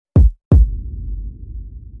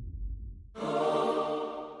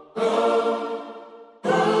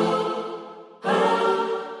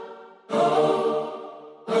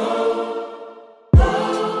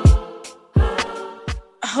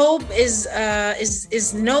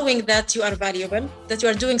is knowing that you are valuable, that you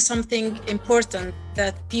are doing something important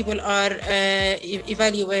that people are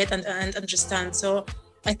evaluate and understand. So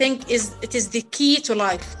I think it is the key to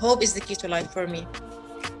life. Hope is the key to life for me.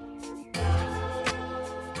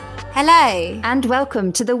 Hello and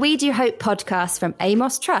welcome to the We Do Hope podcast from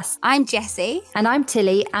Amos Trust. I'm Jessie. And I'm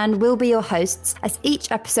Tilly, and we'll be your hosts as each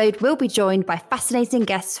episode will be joined by fascinating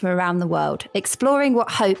guests from around the world, exploring what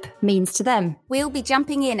hope means to them. We'll be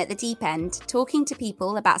jumping in at the deep end, talking to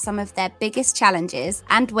people about some of their biggest challenges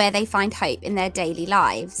and where they find hope in their daily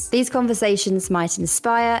lives. These conversations might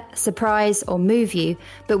inspire, surprise, or move you,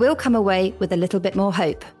 but we'll come away with a little bit more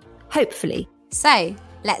hope. Hopefully. So,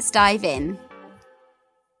 let's dive in.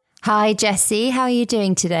 Hi, Jessie. How are you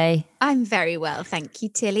doing today? I'm very well, thank you,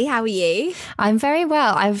 Tilly. How are you? I'm very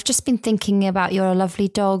well. I've just been thinking about your lovely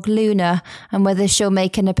dog, Luna, and whether she'll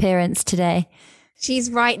make an appearance today.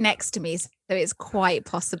 She's right next to me, so it's quite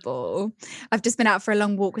possible. I've just been out for a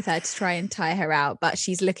long walk with her to try and tie her out, but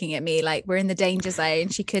she's looking at me like we're in the danger zone.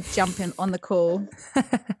 She could jump in on the call.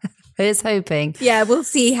 Here's hoping. Yeah, we'll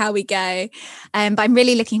see how we go. But I'm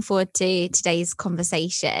really looking forward to today's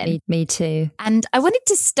conversation. Me too. And I wanted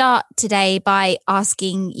to start today by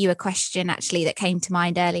asking you a question actually that came to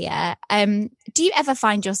mind earlier. Do you ever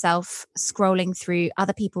find yourself scrolling through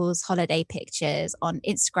other people's holiday pictures on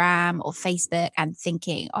Instagram or Facebook and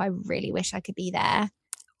thinking, oh, I really wish I could be there?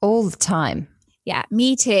 All the time. Yeah,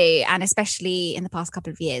 me too. And especially in the past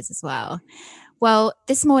couple of years as well. Well,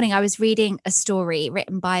 this morning I was reading a story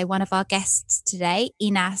written by one of our guests today,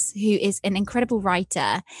 Enas, who is an incredible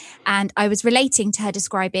writer. And I was relating to her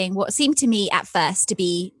describing what seemed to me at first to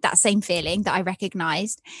be that same feeling that I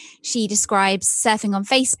recognised. She describes surfing on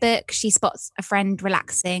Facebook. She spots a friend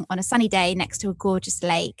relaxing on a sunny day next to a gorgeous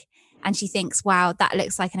lake. And she thinks, wow, that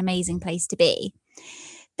looks like an amazing place to be.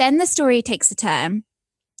 Then the story takes a turn.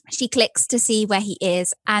 She clicks to see where he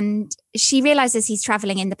is and she realizes he's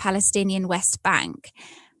traveling in the Palestinian West Bank.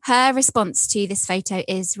 Her response to this photo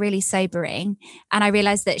is really sobering, and I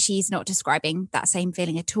realize that she's not describing that same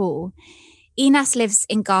feeling at all. Enas lives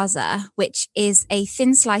in Gaza, which is a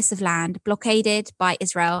thin slice of land blockaded by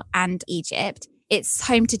Israel and Egypt. It's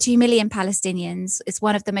home to 2 million Palestinians. It's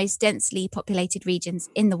one of the most densely populated regions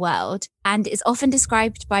in the world and is often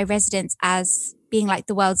described by residents as being like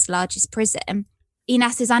the world's largest prison.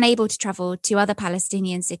 Enas is unable to travel to other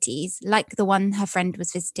Palestinian cities, like the one her friend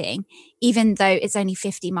was visiting, even though it's only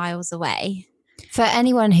 50 miles away. For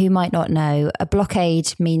anyone who might not know, a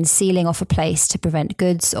blockade means sealing off a place to prevent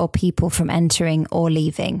goods or people from entering or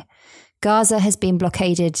leaving. Gaza has been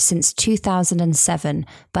blockaded since 2007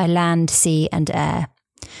 by land, sea and air.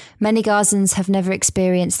 Many Gazans have never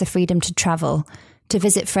experienced the freedom to travel, to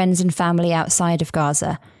visit friends and family outside of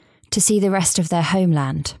Gaza, to see the rest of their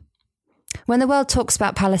homeland. When the world talks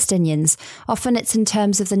about Palestinians, often it's in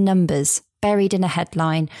terms of the numbers, buried in a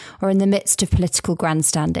headline or in the midst of political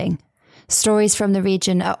grandstanding. Stories from the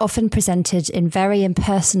region are often presented in very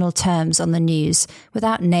impersonal terms on the news,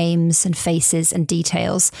 without names and faces and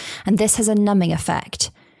details, and this has a numbing effect.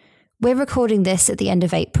 We're recording this at the end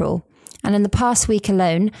of April, and in the past week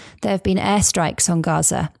alone, there have been airstrikes on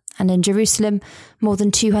Gaza, and in Jerusalem, more than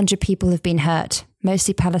 200 people have been hurt,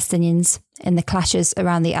 mostly Palestinians, in the clashes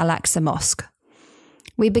around the Al-Aqsa Mosque.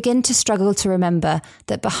 We begin to struggle to remember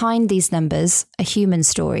that behind these numbers are human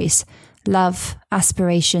stories, love,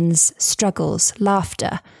 aspirations, struggles,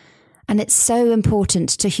 laughter. And it's so important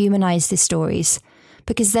to humanise these stories,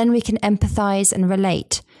 because then we can empathise and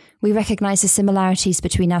relate. We recognise the similarities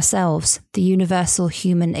between ourselves, the universal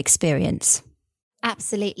human experience.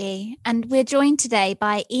 Absolutely. And we're joined today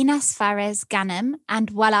by Enas Ghannam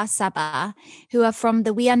and Walaa Sabbah, who are from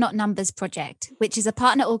the We Are Not Numbers project, which is a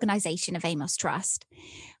partner organisation of Amos Trust.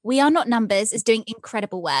 We Are Not Numbers is doing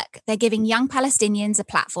incredible work. They're giving young Palestinians a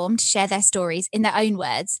platform to share their stories in their own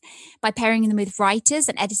words by pairing them with writers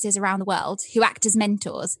and editors around the world who act as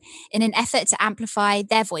mentors in an effort to amplify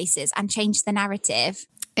their voices and change the narrative.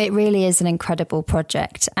 It really is an incredible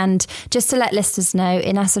project. And just to let listeners know,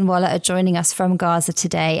 Enas and Walaa are joining us from Gaza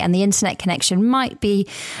today, and the internet connection might be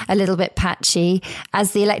a little bit patchy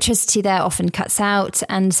as the electricity there often cuts out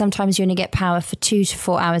and sometimes you only get power for 2 to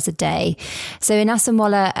 4 hours a day. So Enas and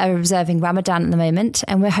Walaa are observing Ramadan at the moment,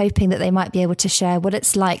 and we're hoping that they might be able to share what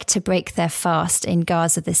it's like to break their fast in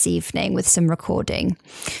Gaza this evening with some recording.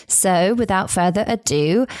 So without further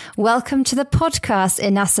ado, welcome to the podcast,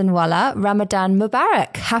 Enas and Walaa. Ramadan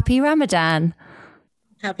Mubarak. Happy Ramadan.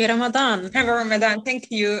 Happy Ramadan. Happy Ramadan.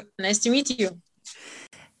 Thank you. Nice to meet you.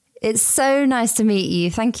 It's so nice to meet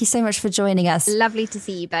you. Thank you so much for joining us. Lovely to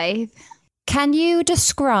see you both. Can you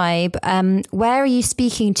describe where are you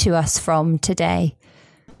speaking to us from today?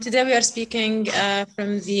 Today we are speaking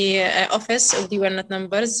from the office of the We Are Not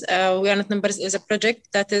Numbers. We Are Not Numbers is a project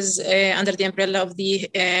that is under the umbrella of the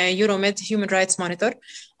Euromed Human Rights Monitor.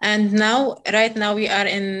 And right now we are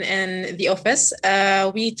in the office.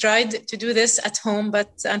 We tried to do this at home, but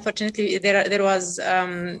unfortunately there was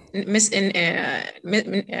no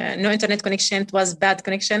internet connection. It was bad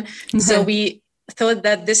connection. So we thought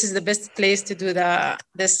that this is the best place to do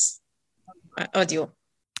this audio.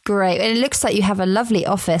 Great. And it looks like you have a lovely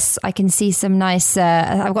office. I can see some nice,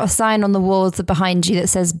 I've got a sign on the walls behind you that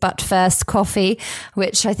says, "But first coffee,"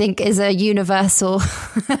 which I think is a universal.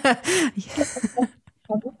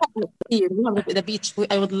 The beach.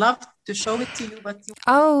 I would love to show it to you, but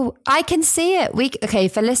oh, I can see it. Okay,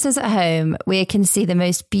 for listeners at home, we can see the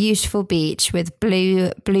most beautiful beach with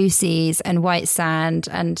blue seas and white sand,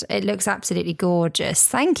 and it looks absolutely gorgeous.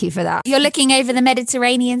 Thank you for that. You're looking over the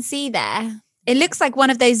Mediterranean Sea there. It looks like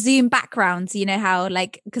one of those Zoom backgrounds, you know how,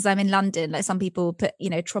 like, because I'm in London, like some people put,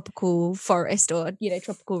 tropical forest or,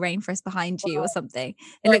 tropical rainforest behind you or something.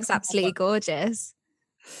 It looks absolutely gorgeous.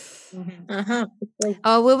 Uh-huh.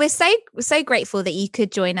 Oh, well, we're so grateful that you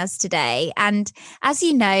could join us today. And as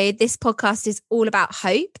you know, this podcast is all about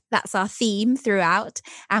hope. That's our theme throughout.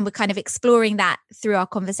 And we're kind of exploring that through our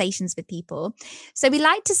conversations with people. So we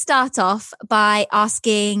like to start off by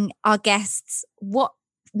asking our guests what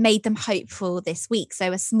made them hopeful this week.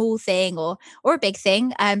 So a small thing or a big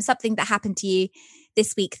thing, something that happened to you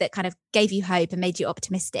this week that kind of gave you hope and made you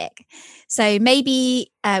optimistic. So maybe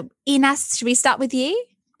Enas, should we start with you?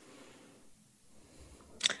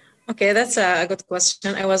 Okay, that's a good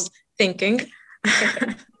question. I was thinking.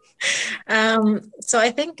 So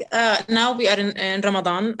I think now we are in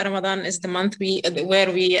Ramadan. Ramadan is the month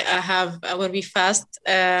where we fast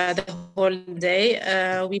the whole day.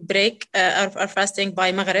 We break our fasting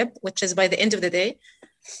by Maghrib, which is by the end of the day.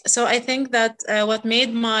 So I think that what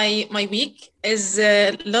made my week is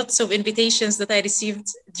lots of invitations that I received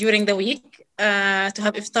during the week to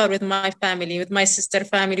have iftar with my family, with my sister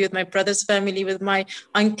family, with my brother's family, with my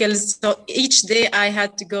uncles. So each day I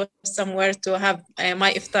had to go somewhere to have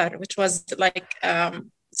my iftar, which was like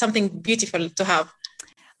something beautiful to have.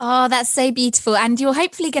 Oh, that's so beautiful. And you're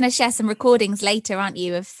hopefully going to share some recordings later, aren't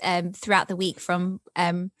you, of throughout the week from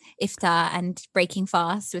iftar and breaking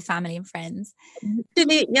fast with family and friends?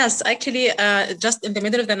 Yes, actually, just in the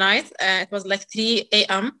middle of the night, it was like 3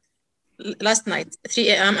 a.m. last night, 3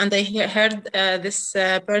 a.m. And I heard this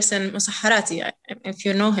person, Musaharati, if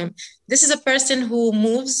you know him. This is a person who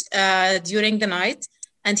moves during the night,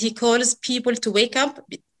 and he calls people to wake up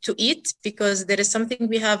to eat, because there is something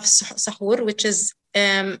we have sahur, which is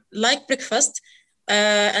like breakfast,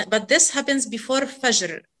 but this happens before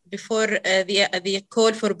Fajr, before the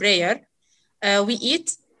call for prayer. We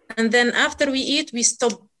eat, and then after we eat, we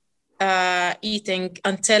stop eating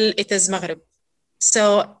until it is Maghrib.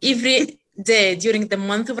 So every day during the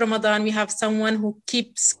month of Ramadan, we have someone who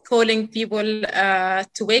keeps calling people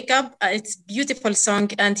to wake up. It's a beautiful song,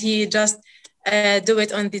 and he just do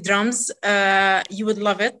it on the drums. You would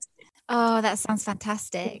love it. Oh, that sounds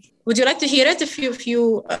fantastic. Would you like to hear it? If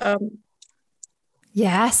you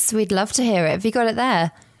Yes, we'd love to hear it. Have you got it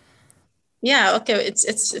there? Yeah, okay.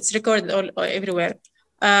 It's recorded all everywhere.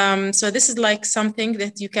 So this is like something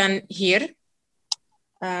that you can hear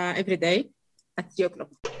every day at 3 o'clock.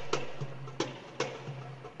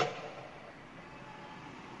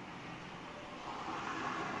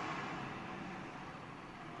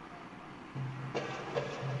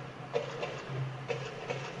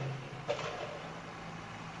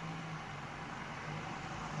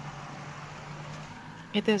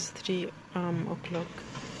 It is 3 o'clock,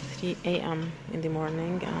 3 a.m. in the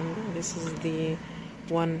morning, and this is the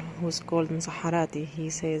one who's called Musaharati. He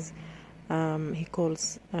says he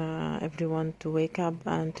calls everyone to wake up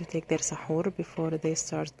and to take their sahur before they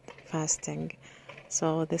start fasting.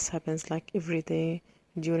 So this happens like every day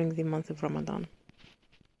during the month of Ramadan.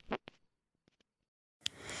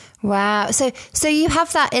 Wow. So you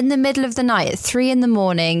have that in the middle of the night at 3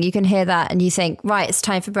 a.m. You can hear that and you think, right, it's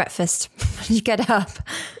time for breakfast. You get up.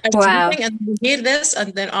 Wow. And we hear this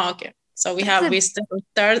and then, okay. So we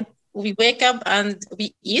wake up and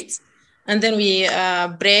we eat, and then we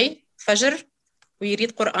pray Fajr, we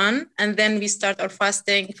read Quran, and then we start our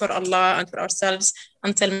fasting for Allah and for ourselves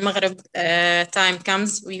until Maghrib time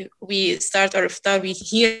comes. We start our iftar. We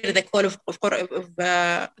hear the call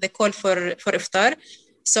the call for iftar.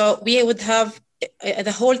 So we would have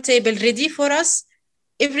the whole table ready for us.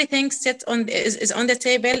 Everything set is on the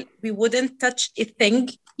table. We wouldn't touch a thing,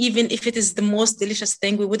 even if it is the most delicious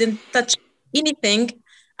thing. We wouldn't touch anything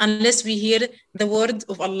unless we hear the word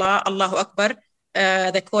of Allah, Allahu Akbar.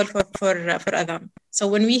 the call for adhan. So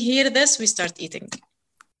when we hear this, we start eating.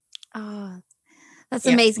 Oh, that's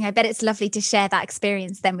amazing. I bet it's lovely to share that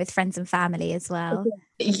experience then with friends and family as well.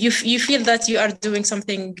 You feel that you are doing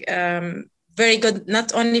something very good,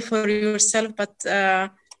 not only for yourself, but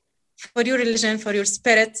for your religion, for your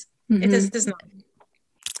spirit. Mm-hmm. It is nice.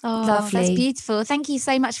 Oh, lovely. That's beautiful. Thank you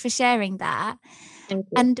so much for sharing that.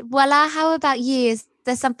 And Walaa, how about you? Is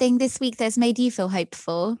there something this week that's made you feel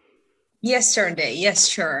hopeful? Yesterday, yes,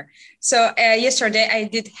 sure. So yesterday I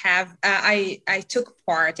did have, I took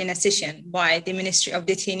part in a session by the Ministry of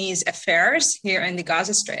Detainees Affairs here in the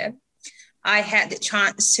Gaza Strip. I had the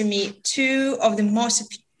chance to meet two of the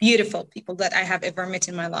most beautiful people that I have ever met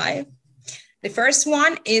in my life. The first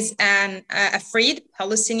one is a freed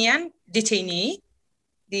Palestinian detainee.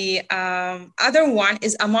 The other one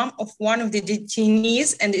is a mom of one of the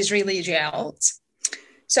detainees in the Israeli jails.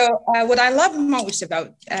 So what I love most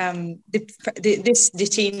about this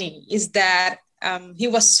detainee is that he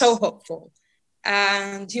was so hopeful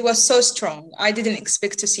and he was so strong. I didn't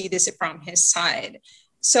expect to see this from his side.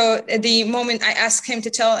 So the moment I asked him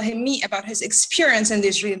to tell me about his experience in the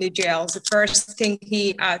Israeli jails, the first thing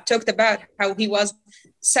he talked about how he was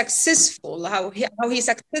successful, how he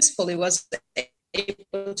successfully was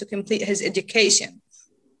able to complete his education.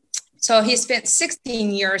 So he spent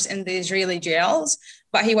 16 years in the Israeli jails,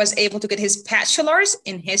 but he was able to get his bachelor's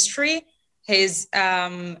in history. He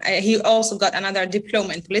also got another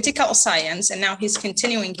diploma in political science, and now he's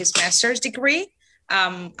continuing his master's degree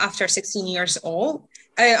after 16 years old.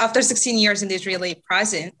 After 16 years in the Israeli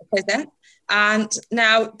prison. And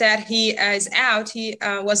now that he is out, he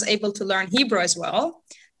was able to learn Hebrew as well.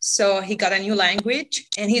 So he got a new language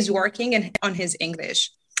and he's working on his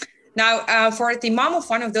English. Now, for the mom of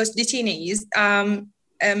one of those detainees,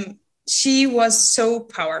 she was so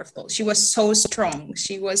powerful. She was so strong.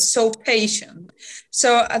 She was so patient.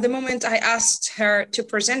 So at the moment I asked her to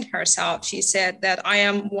present herself, she said that I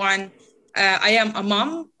am a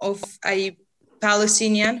mom of a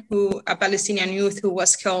Palestinian youth who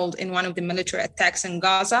was killed in one of the military attacks in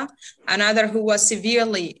Gaza, another who was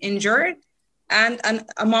severely injured, and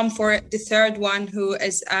a mom for the third one who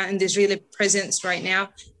is in the Israeli prisons right now,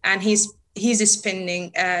 and he's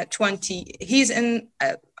spending I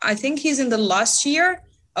think he's in the last year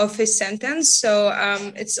of his sentence, so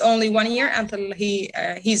it's only 1 year until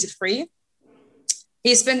he's free.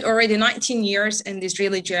 He spent already 19 years in the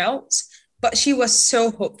Israeli jails. But she was so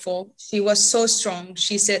hopeful. She was so strong.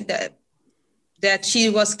 She said that she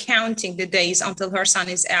was counting the days until her son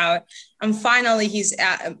is out. And finally, he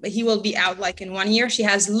will be out like in 1 year. She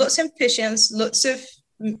has lots of patience, lots of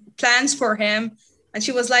plans for him. And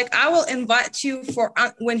she was like, I will invite you for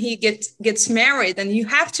when he gets married and you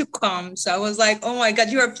have to come. So I was like, oh my God,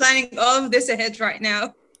 you are planning all of this ahead right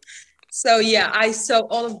now. So yeah, I saw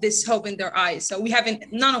all of this hope in their eyes. So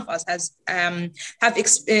none of us has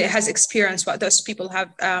experienced what those people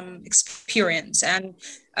have experienced. And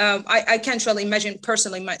I can't really imagine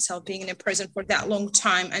personally myself being in a prison for that long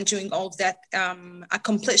time and doing all of that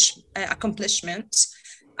accomplishments.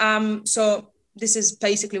 So this is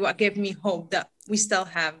basically what gave me hope that we still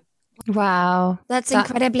have. Wow. That's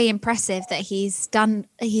incredibly impressive that he's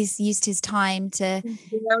used his time to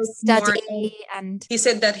study. And he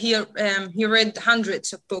said that he read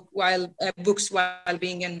hundreds of books while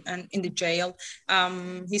being in the jail.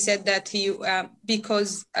 He said that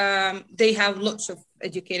because they have lots of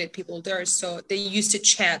educated people there, so they used to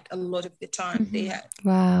chat a lot of the time.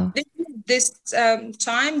 Mm-hmm. They did this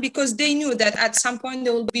time because they knew that at some point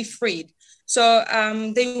they will be freed. So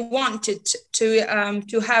they wanted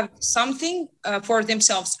to have something for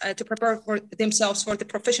themselves, to prepare for themselves for the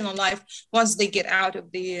professional life once they get out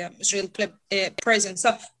of the Israel prison.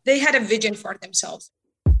 So they had a vision for themselves.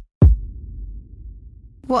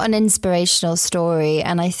 What an inspirational story.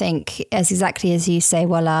 And I think, as exactly as you say,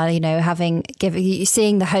 Walaa,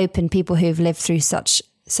 seeing the hope in people who've lived through such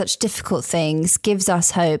difficult things gives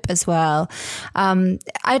us hope as well.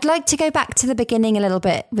 I'd like to go back to the beginning a little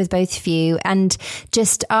bit with both of you and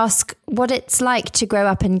just ask what it's like to grow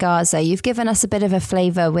up in Gaza. You've given us a bit of a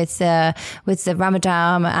flavour with the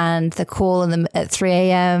Ramadan and the call at 3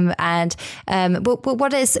 a.m. And what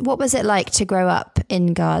was it like to grow up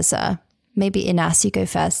in Gaza? Maybe Enas, you go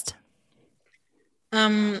first.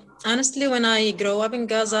 Honestly, when I grow up in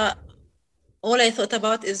Gaza, all I thought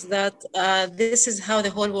about is that this is how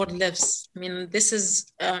the whole world lives. I mean, this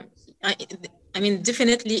is,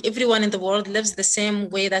 definitely everyone in the world lives the same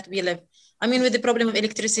way that we live. I mean, with the problem of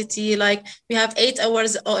electricity, like we have 8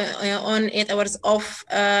 hours on, 8 hours off.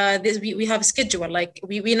 We have a schedule. Like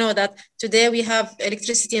we know that today we have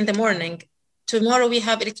electricity in the morning. tomorrow we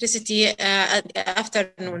have electricity at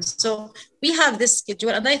afternoon. So we have this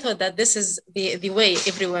schedule, and I thought that this is the way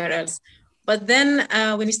everywhere else. But then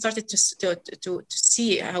when we started to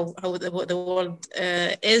see how the world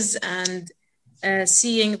is, and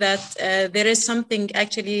seeing that there is something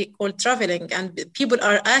actually called traveling, and people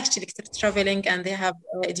are actually traveling, and they have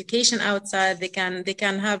education outside. They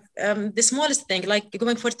can have the smallest thing, like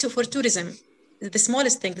going for tourism, the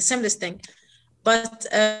smallest thing, the simplest thing. But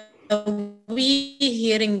we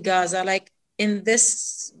here in Gaza, like in this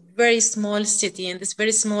very small city, in this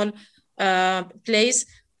very small place,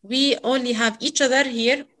 we only have each other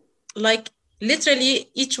here. Like literally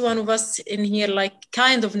each one of us in here, like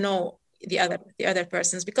kind of know the other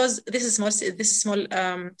persons, because this is small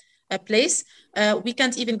place. We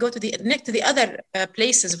can't even go to the other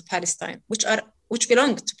places of Palestine, which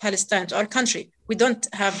belong to Palestine, to our country. We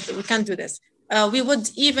can't do this. We would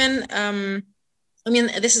even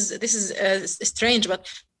this is strange, but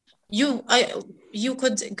you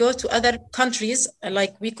could go to other countries,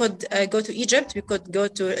 like we could go to Egypt, we could go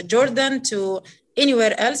to Jordan, to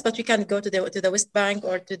anywhere else, but we can't go to the West Bank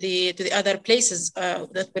or to the other places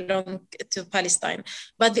that belong to Palestine.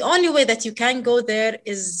 But the only way that you can go there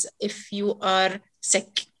is if you are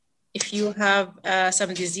sick, if you have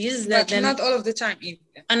some disease. But then, not all of the time either.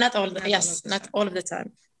 And not all of the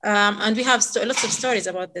time. And we have lots of stories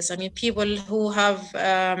about this. I mean, people who have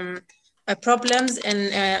problems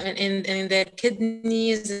in their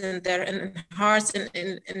kidneys, and their hearts,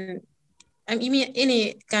 and I mean,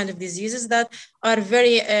 any kind of diseases that are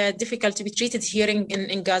very difficult to be treated here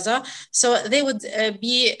in Gaza. So they would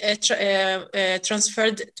be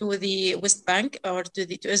transferred to the West Bank or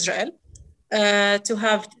to Israel to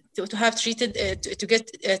have treated, to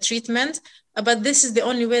get treatment. But this is the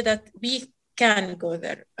only way that we can go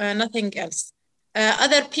there, nothing else.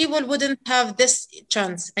 Other people wouldn't have this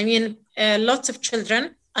chance. I mean, lots of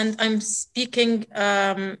children, and I'm speaking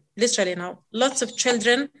literally now, lots of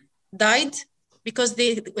children died because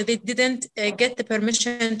they didn't get the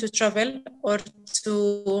permission to travel or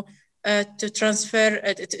to transfer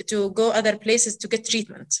to go other places to get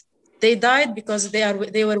treatment. They died because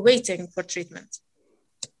they were waiting for treatment.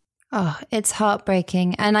 Oh, it's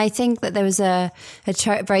heartbreaking. And I think that there was a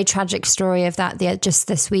very tragic story of that just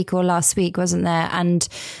this week or last week, wasn't there? And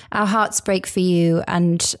our hearts break for you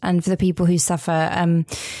and for the people who suffer.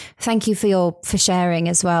 Thank you for sharing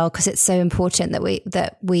as well, because it's so important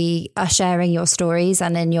that we are sharing your stories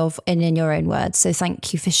and in your own words. So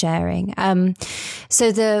thank you for sharing.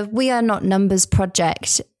 So the We Are Not Numbers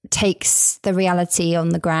project takes the reality on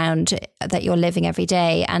the ground that you're living every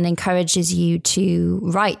day and encourages you to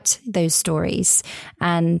write those stories.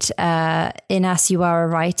 And Enas, you are a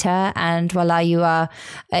writer, and Walaa, you are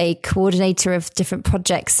a coordinator of different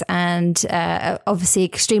projects, and obviously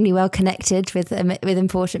extremely well connected with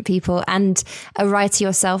important people, and a writer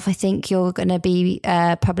yourself. I think you're going to be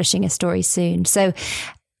publishing a story soon. So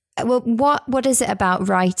well, what is it about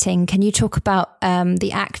writing? Can you talk about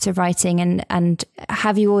the act of writing, and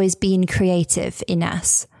have you always been creative,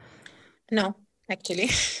 Enas? No, actually.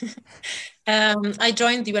 I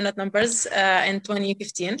joined the We Are Not Numbers in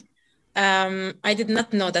 2015. I did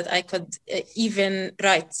not know that I could even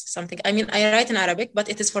write something. I mean, I write in Arabic, but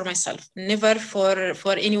it is for myself, never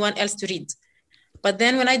for anyone else to read. But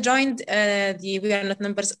then when I joined the We Are Not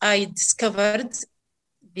Numbers, I discovered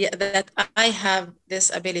that I have this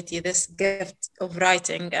ability, this gift of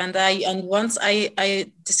writing, and once I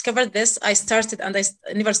discovered this, I started, and I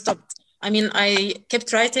never stopped. I mean, I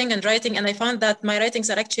kept writing, and I found that my writings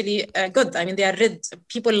are actually good. I mean, they are read.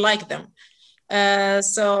 People like them.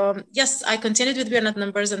 So yes, I continued with We Are Not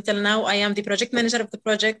Numbers until now. I am the project manager of the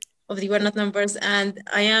project of the We Are Not Numbers, and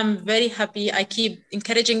I am very happy. I keep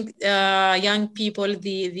encouraging young people,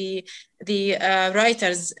 the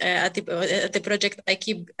writers at the project. I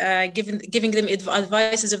keep giving them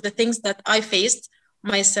advices of the things that I faced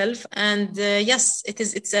myself, and yes,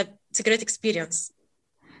 it's a great experience.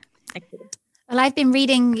 Actually. Well, I've been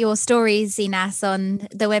reading your stories, Enas, on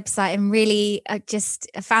the website, and really just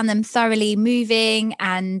found them thoroughly moving,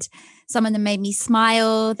 and some of them made me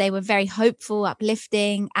smile. They were very hopeful,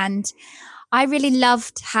 uplifting, and I really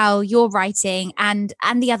loved how your writing and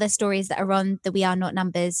the other stories that are on the We Are Not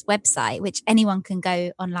Numbers website, which anyone can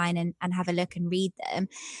go online and have a look and read them.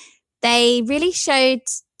 They really showed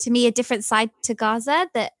to me a different side to Gaza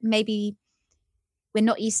that maybe we're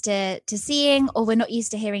not used to seeing, or we're not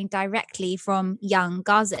used to hearing directly from young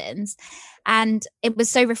Gazans. And it was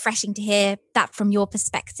so refreshing to hear that from your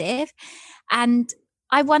perspective. And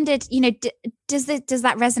I wondered, does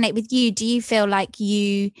that resonate with you? Do you feel like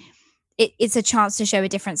it's a chance to show a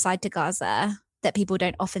different side to Gaza that people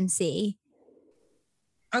don't often see?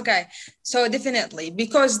 Okay, so definitely,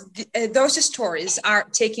 because those stories are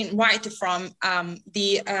taken right from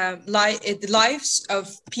the lives of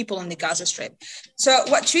people in the Gaza Strip. So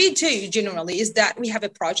what we do generally is that we have a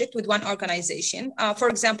project with one organization. For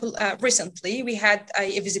example, recently we had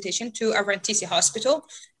a visitation to a Rantisi hospital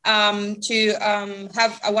to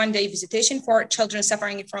have a one-day visitation for children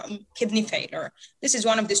suffering from kidney failure. This is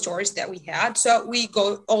one of the stories that we had. So we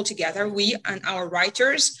go all together, we and our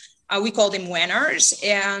writers. We call them winners,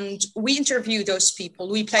 and we interview those people.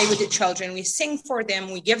 We play with the children, we sing for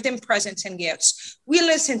them, we give them presents and gifts. We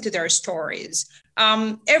listen to their stories.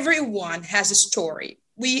 Everyone has a story.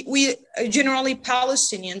 We generally,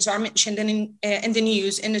 Palestinians are mentioned in the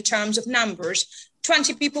news in the terms of numbers.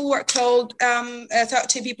 20 people were killed,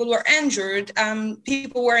 30 people were injured,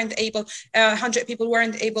 people weren't able, 100 people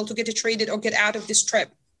weren't able to get treated or get out of this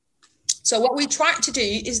trip. So what we try to do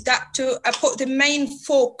is that to put the main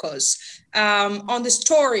focus on the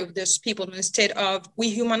story of those people instead of we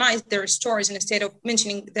humanize their stories instead of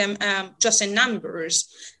mentioning them just in numbers.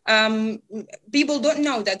 People don't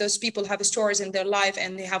know that those people have stories in their life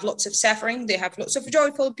and they have lots of suffering. They have lots of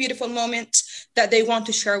joyful, beautiful moments that they want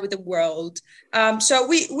to share with the world. So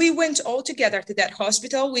we went all together to that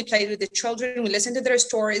hospital. We played with the children. We listened to their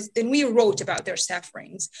stories. Then we wrote about their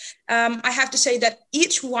sufferings. I have to say that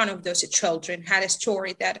each one of those children had a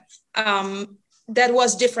story that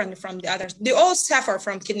was different from the others. They all suffer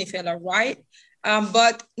from kidney failure, right?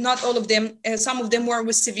 But not all of them. Some of them were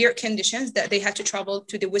with severe conditions that they had to travel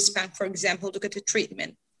to the West Bank, for example, to get a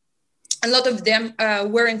treatment. A lot of them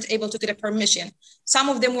weren't able to get a permission. Some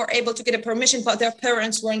of them were able to get a permission, but their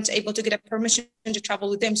parents weren't able to get a permission to travel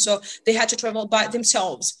with them. So they had to travel by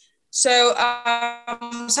themselves. So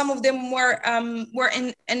some of them were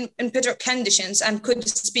in better conditions and could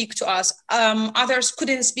speak to us. Others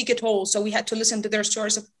couldn't speak at all. So we had to listen to their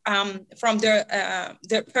stories from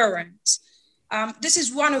their parents. This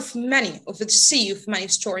is one of many of the sea of many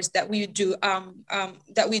stories that we do.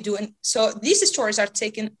 And so these stories are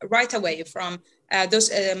taken right away from those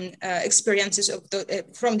experiences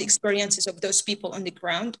from the experiences of those people on the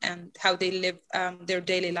ground and how they live their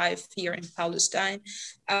daily life here in Palestine.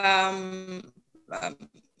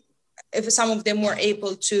 If some of them were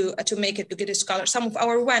able to make it to get a scholarship, some of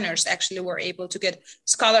our winners actually were able to get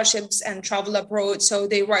scholarships and travel abroad. So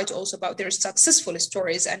they write also about their successful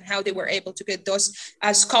stories and how they were able to get those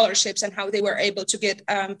scholarships and how they were able to get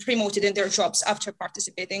promoted in their jobs after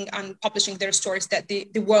participating and publishing their stories that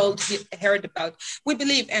the world heard about. We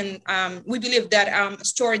believe that a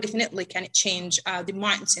story definitely can change the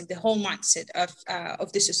mindset, the whole mindset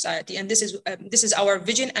of the society. And this is our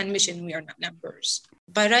vision and mission. We are not numbers.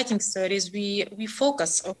 By writing stories, we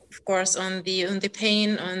focus, of course, on the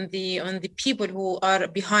pain, on the people who are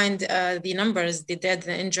behind the numbers, the dead,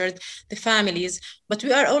 the injured, the families. But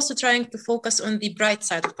we are also trying to focus on the bright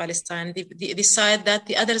side of Palestine, the side that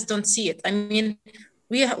the others don't see it. I mean,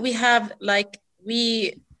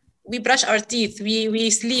 we brush our teeth, we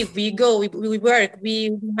sleep, we go, we work,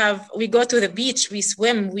 we go to the beach, we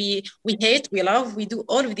swim, we hate, we love, we do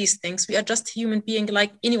all of these things. We are just human beings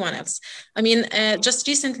like anyone else. I mean, just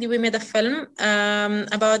recently we made a film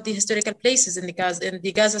about the historical places in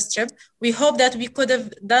the Gaza Strip. We hope that we could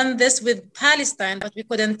have done this with Palestine, but we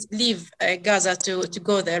couldn't leave Gaza to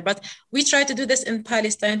go there. But we try to do this in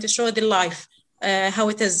Palestine to show the life. How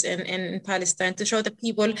it is in Palestine, to show the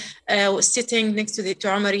people sitting next to the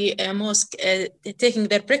Omari mosque, taking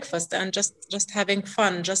their breakfast and just having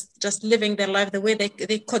fun, just living their life the way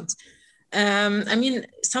they could. I mean,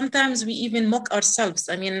 sometimes we even mock ourselves.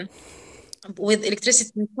 I mean, with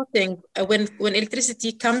electricity cutting, when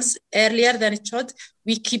electricity comes earlier than it should,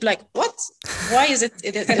 we keep like, what? Why is it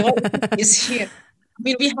is here? I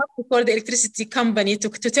mean, we have to call the electricity company to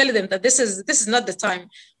tell them that this is not the time.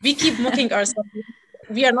 We keep mocking ourselves.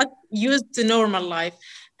 We are not used to normal life.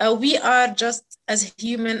 We are just as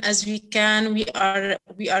human as we can. We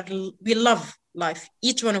love life.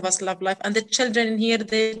 Each one of us love life. And the children in here,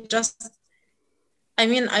 they just, I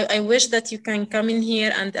mean, I wish that you can come in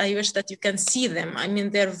here and I wish that you can see them. I mean,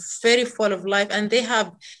 they're very full of life and they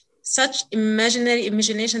have such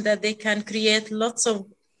imagination that they can create lots of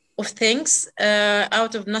things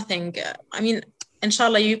out of nothing. I mean,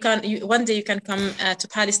 inshallah, one day you can come to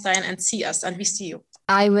Palestine and see us, and we see you.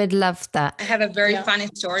 I would love that. I have a very funny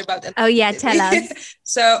story about that. Oh yeah, tell us.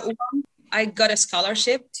 So I got a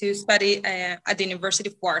scholarship to study at the University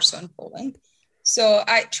of Warsaw in Poland. So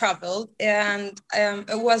I traveled, and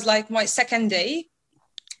it was like my second day.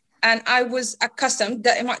 And I was accustomed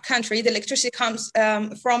that in my country, the electricity comes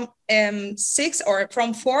from 6 or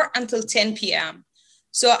from 4 until 10 p.m.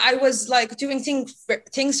 So I was like doing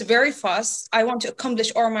things very fast. I want to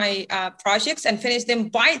accomplish all my projects and finish them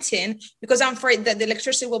by 10 because I'm afraid that the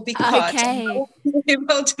electricity will be cut. Okay. And I won't be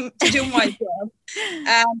able to do my job.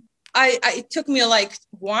 It took me like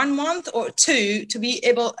 1 month or 2 to be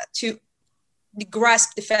able to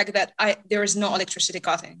grasp the fact that there is no electricity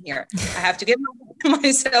cutting here. I have to get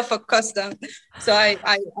myself accustomed. So I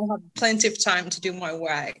have plenty of time to do my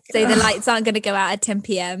work. So the lights aren't going to go out at 10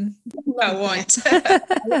 p.m. No, I won't.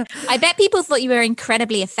 I bet people thought you were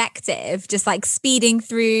incredibly effective, just like speeding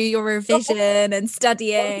through your revision and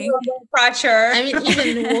studying. Pressure. I mean,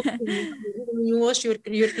 even when you wash your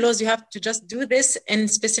clothes, you have to just do this in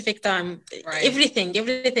specific time. Right. Everything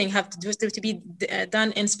have to be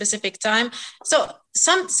done in specific time. So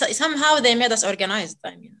somehow they made us organized.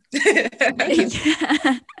 I mean,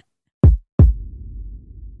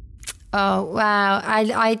 Oh wow!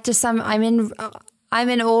 I'm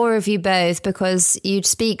in awe of you both because you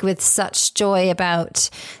speak with such joy about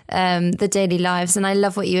the daily lives, and I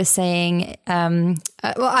love what you were saying.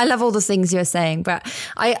 I love all the things you're saying, but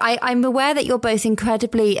I'm aware that you're both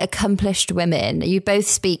incredibly accomplished women. You both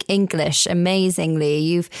speak English amazingly.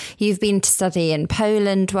 You've been to study in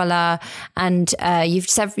Poland, Walaa, and you've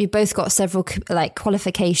both got several like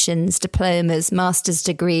qualifications, diplomas, master's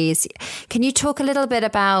degrees. Can you talk a little bit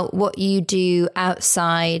about what you do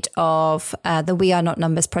outside of the We Are Not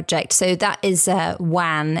Numbers project? So that is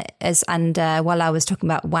WAN, and Walaa was talking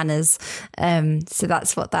about WANers. So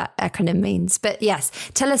that's what that acronym means. But yes.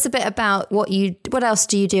 Tell us a bit about what else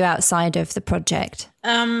do you do outside of the project?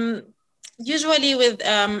 Usually with,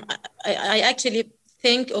 I actually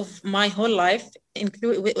think of my whole life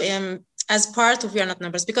as part of We Are Not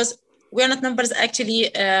Numbers, because We Are Not Numbers actually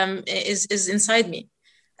is inside me.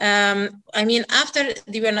 I mean, after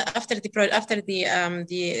the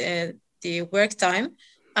work time,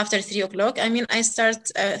 after 3 o'clock, I mean, I start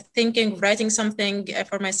thinking, writing something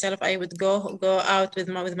for myself. I would go out with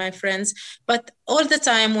my friends. But all the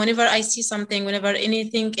time, whenever I see something, whenever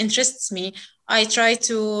anything interests me, I try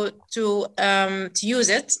to use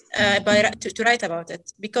it to write about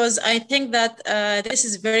it, because I think that this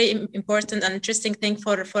is very important and interesting thing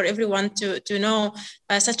for everyone to know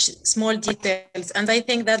such small details. And I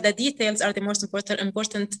think that the details are the most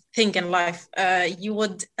important thing in life. You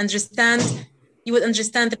would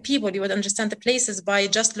understand the people, you would understand the places by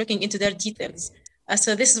just looking into their details.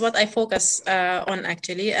 So this is what I focus on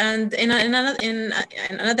actually. And in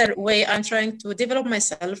another way, I'm trying to develop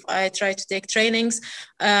myself. I try to take trainings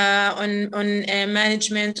on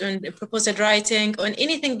management, on proposal writing, on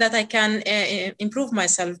anything that I can improve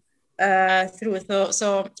myself through.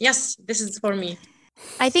 So yes, this is for me.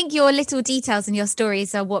 I think your little details and your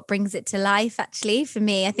stories are what brings it to life, actually, for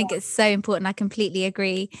me. I think it's so important. I completely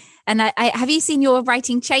agree. And I have you seen your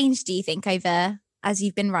writing change, do you think, over as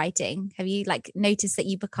you've been writing? Have you like noticed that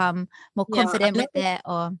you become more confident with it?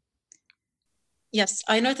 Or Yes,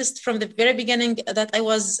 I noticed from the very beginning that I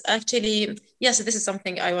was actually, yes, this is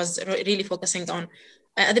something I was really focusing on.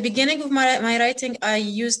 At the beginning of my writing, I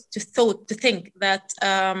used to think that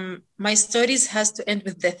my stories has to end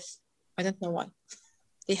with death. I don't know why.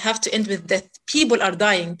 They have to end with death. People are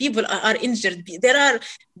dying. People are injured. There are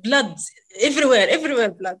blood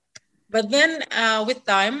everywhere blood. But then with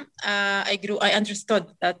time, I understood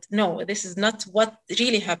that no, this is not what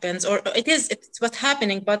really happens, or it's what's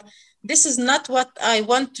happening, but this is not what I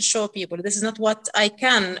want to show people. This is not what I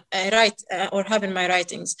can write or have in my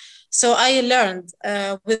writings. So I learned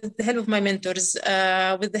with the help of my mentors,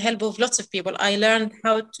 with the help of lots of people, I learned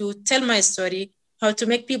how to tell my story, how to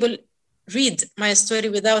make people read my story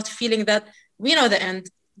without feeling that we know the end.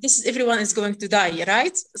 Everyone is going to die,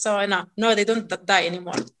 right? So no, they don't die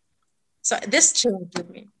anymore. So this changed with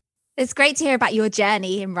me. It's great to hear about your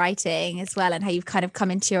journey in writing as well, and how you've kind of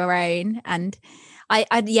come into your own. And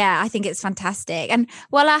I think it's fantastic. And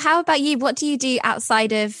Walaa, how about you? What do you do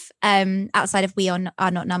outside of We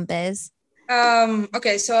Are Not Numbers?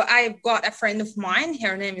 Okay, so I've got a friend of mine.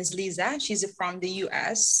 Her name is Lisa. She's from the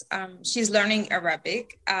US. She's learning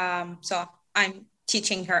Arabic. So I'm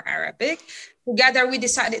teaching her Arabic. Together, we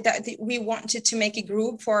decided that we wanted to make a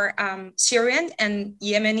group for Syrian and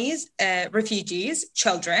Yemenis refugees,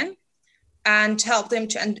 children, and help them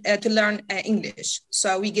to learn English.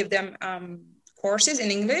 So we give them courses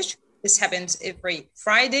in English. This happens every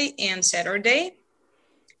Friday and Saturday.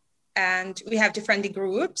 And we have different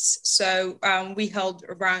groups. So we held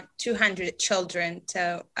around 200 children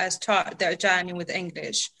to start their journey with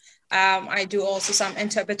English. I do also some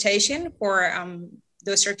interpretation for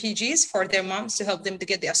those refugees, for their moms, to help them to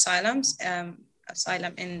get the asylum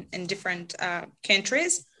in different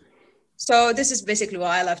countries. So this is basically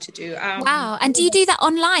what I love to do. Wow. And do you do that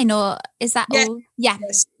online, or is that yes, all? Yeah.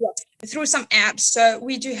 Yes, through some apps. So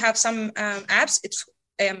we do have some apps. It's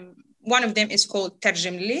one of them is called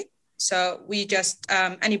Tarjimli. So we just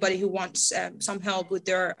anybody who wants some help with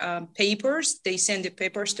their papers, they send their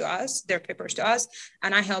papers to us,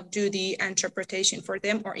 and I help do the interpretation for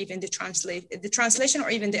them, or even the translation,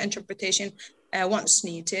 or even the interpretation once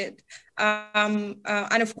needed.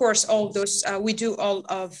 And of course, all those we do all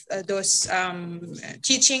of those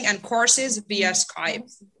teaching and courses via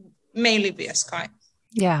Skype, mainly via Skype.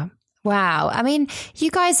 Yeah. Wow. I mean, you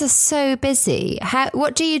guys are so busy.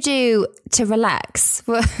 What do you do to relax?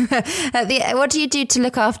 What do you do to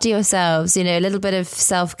look after yourselves? You know, a little bit of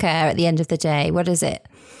self-care at the end of the day. What is it?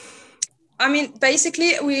 I mean,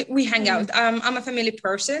 basically, we hang out. I'm a family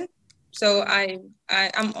person, so I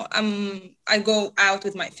go out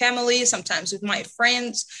with my family, sometimes with my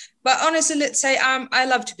friends. But honestly, let's say I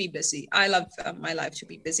love to be busy. I love my life to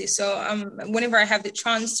be busy. So whenever I have the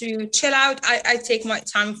chance to chill out, I take my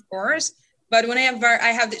time, of course. But whenever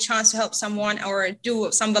I have the chance to help someone or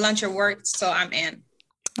do some volunteer work, so I'm in.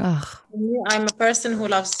 Oh. I'm a person who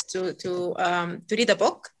loves to read a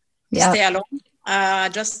book, stay alone.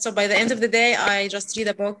 Just so by the end of the day, I just read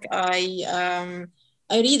a book. I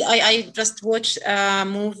just watch a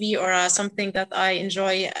movie or something that I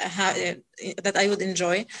enjoy, that I would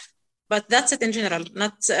enjoy. But that's it in general,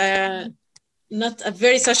 not a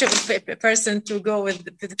very sociable person to go with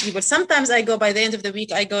people. Sometimes I go, by the end of the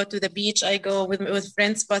week, I go to the beach, I go with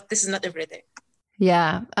friends, but this is not every day.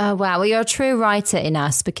 Yeah. Wow. Well, you're a true writer,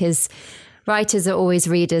 Enas, because writers are always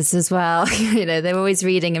readers as well. You know, they're always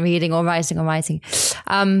reading and reading, or writing.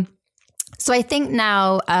 So I think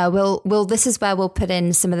now this is where we'll put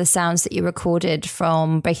in some of the sounds that you recorded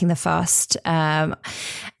from breaking the fast in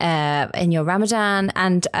your Ramadan,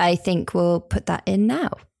 and I think we'll put that in now.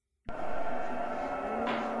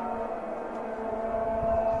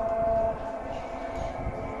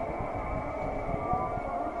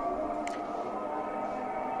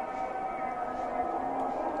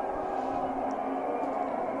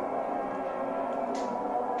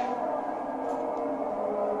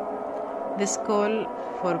 This call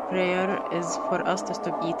for prayer is for us to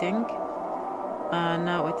stop eating.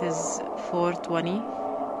 Now it is 4:20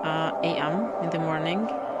 a.m. in the morning,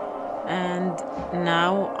 and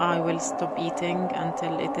now I will stop eating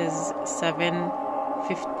until it is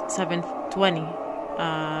 7:20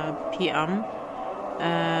 p.m.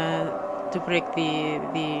 To break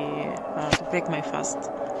to break my fast.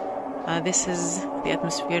 This is the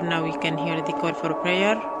atmosphere. Now you can hear the call for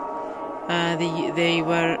prayer. They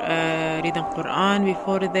were reading Quran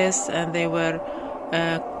before this, and they were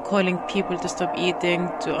calling people to stop eating,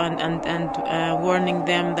 and warning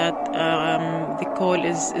them that the call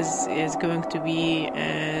is going to be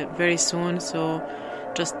very soon. So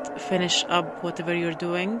just finish up whatever you're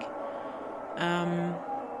doing.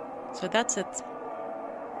 So that's it.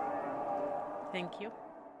 Thank you.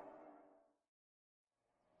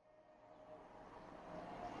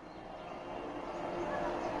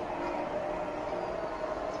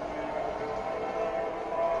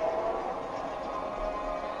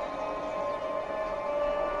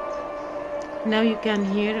 Now you can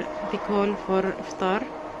hear the call for iftar.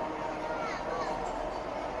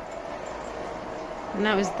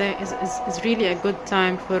 Now is really a good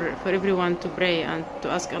time for everyone to pray and to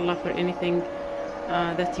ask Allah for anything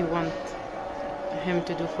that you want Him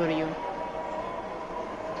to do for you.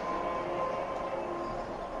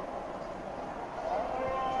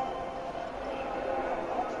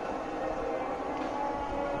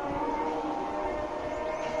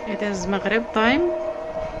 It is Maghrib time.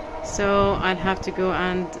 So I'll have to go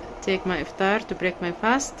and take my iftar to break my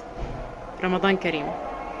fast. Ramadan Kareem.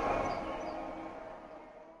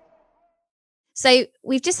 So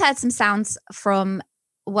we've just heard some sounds from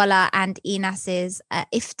Walaa and Enas's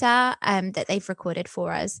iftar that they've recorded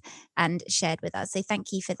for us and shared with us. So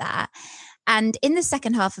thank you for that. And in the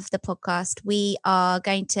second half of the podcast, we are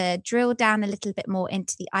going to drill down a little bit more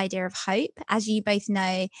into the idea of hope. As you both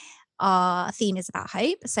know, our theme is about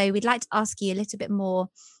hope. So we'd like to ask you a little bit more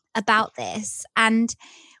about this. And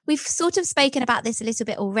we've sort of spoken about this a little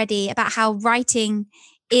bit already, about how writing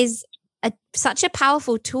is such a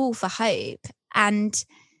powerful tool for hope. And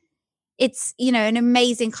it's, you know, an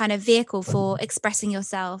amazing kind of vehicle for expressing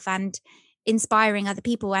yourself and inspiring other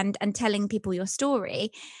people and telling people your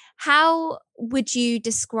story. How would you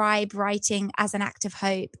describe writing as an act of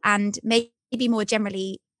hope? And maybe more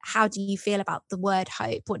generally, how do you feel about the word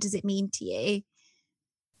hope? What does it mean to you?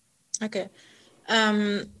 Okay.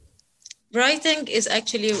 Writing is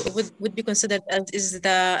actually would be considered as is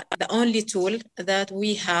the only tool that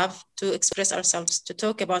we have to express ourselves, to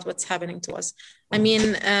talk about what's happening to us. I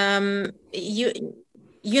mean,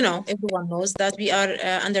 you know, everyone knows that we are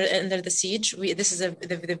under the siege. This is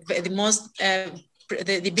the most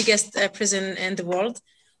the biggest prison in the world.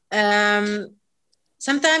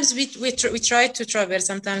 Sometimes we try to travel.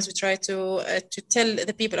 Sometimes we try to tell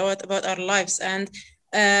the people about our lives, and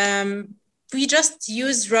we just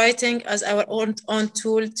use writing as our own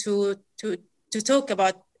tool to talk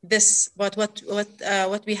about this, about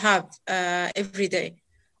what we have every day.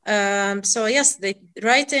 So yes, the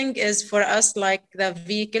writing is for us like the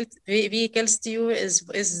vehicles to you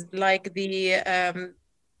is like the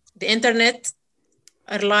internet,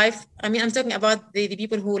 our life. I mean, I'm talking about the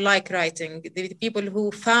people who like writing, the people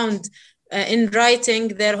who found in writing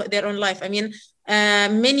their own life. I mean,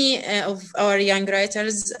 many of our young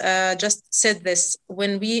writers just said this.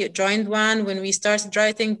 When we joined when we started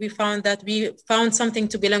writing, we found that we found something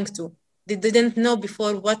to belong to. They didn't know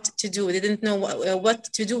before what to do. They didn't know what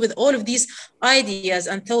to do with all of these ideas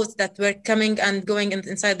and thoughts that were coming and going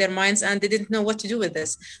inside their minds, and they didn't know what to do with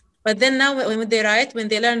this. But then now when they write, when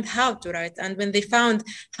they learned how to write, and when they found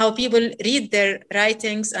how people read their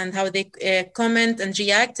writings and how they comment and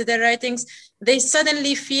react to their writings, they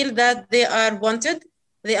suddenly feel that they are wanted,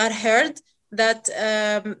 they are heard, that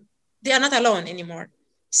they are not alone anymore.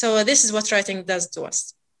 So this is what writing does to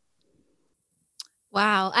us.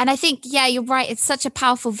 Wow. And I think, yeah, you're right. It's such a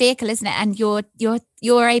powerful vehicle, isn't it? And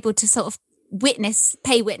you're able to sort of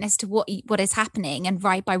pay witness to what is happening, and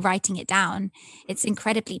by writing it down. It's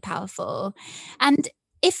incredibly powerful. And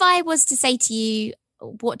if I was to say to you,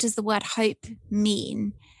 what does the word hope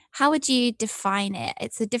mean? How would you define it?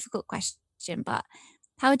 It's a difficult question, but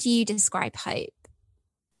how would you describe hope?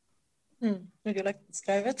 Would you like to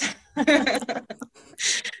describe it?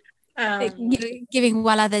 Giving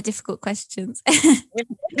Walaa the difficult questions.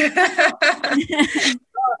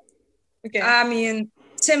 Okay. I mean,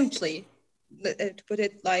 simply, to put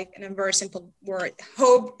it like in a very simple word,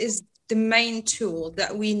 hope is the main tool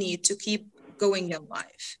that we need to keep going in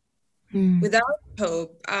life. Without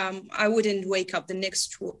hope, I wouldn't wake up the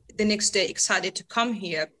next day excited to come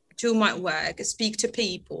here, do my work, speak to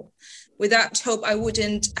people. Without hope, I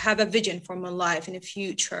wouldn't have a vision for my life in the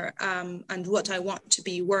future, and what I want to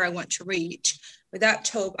be, where I want to reach. Without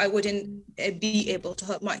hope, I wouldn't be able to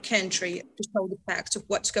help my country to show the facts of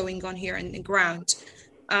what's going on here in the ground,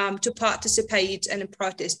 to participate in a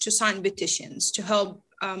protest, to sign petitions, to help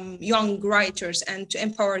young writers, and to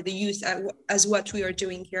empower the youth as what we are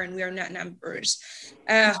doing here, and we are not numbers.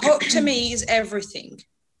 Hope to me is everything.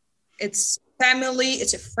 It's family,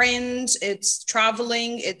 it's a friend, it's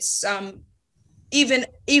traveling, it's even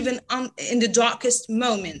in the darkest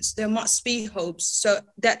moments, there must be hopes. So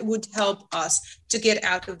that would help us to get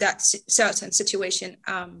out of that certain situation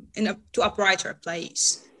to a brighter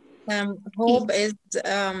place. Hope is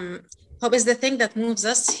the thing that moves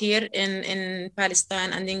us here in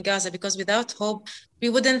Palestine and in Gaza, because without hope, we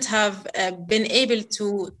wouldn't have been able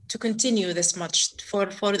to continue this much for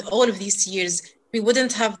all of these years. We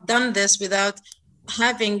wouldn't have done this without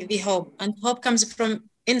having the hope, and hope comes from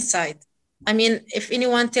inside. I mean, if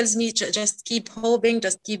anyone tells me just keep hoping,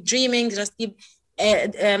 just keep dreaming, just keep have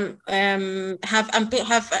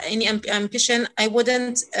any ambition, I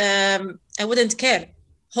wouldn't care.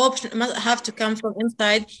 Hope must have to come from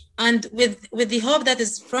inside, and with the hope that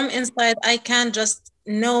is from inside, I can just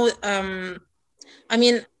know. I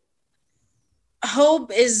mean,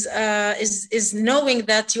 hope is knowing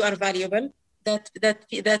that you are valuable, that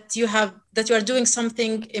you are doing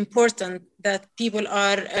something important that people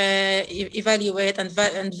are evaluate and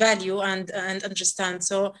value and understand.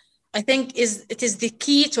 So I think it is the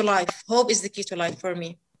key to life. Hope is the key to life for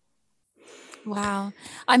me. Wow.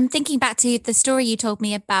 I'm thinking back to the story you told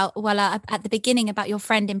me about, Walaa, at the beginning, about your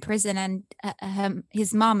friend in prison and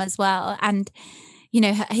his mum as well. And, you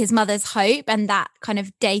know, his mother's hope, and that kind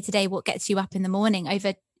of day to day, what gets you up in the morning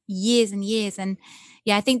over years and years. And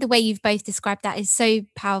yeah, I think the way you've both described that is so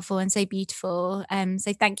powerful and so beautiful.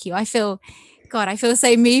 So thank you. I feel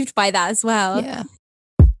so moved by that as well. Yeah.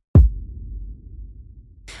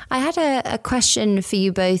 I had a question for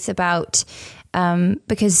you both about,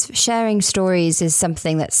 because sharing stories is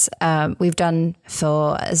something that's we've done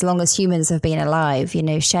for as long as humans have been alive. You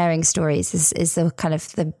know, sharing stories is the kind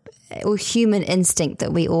of the human instinct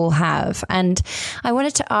that we all have. And I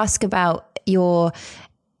wanted to ask about your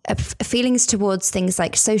feelings towards things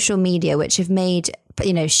like social media, which have made,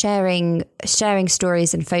 sharing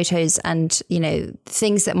stories and photos and,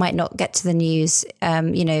 things that might not get to the news.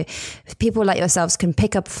 People like yourselves can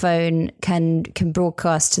pick up a phone, can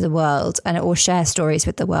broadcast to the world or share stories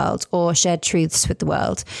with the world or share truths with the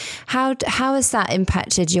world. How has that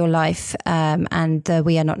impacted your life and the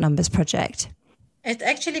We Are Not Numbers project? It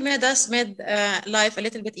actually made life a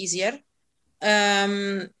little bit easier.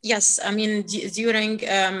 Yes, I mean, during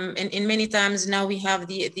in many times now we have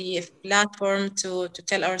the platform to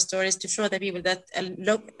tell our stories, to show the people that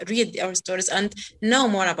read our stories and know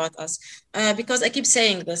more about us. Because I keep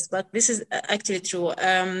saying this, but this is actually true.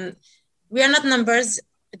 We are not numbers.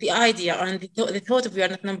 The idea and the thought of we are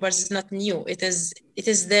not numbers is not new. It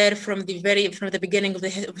is there from the beginning of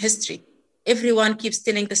of history. Everyone keeps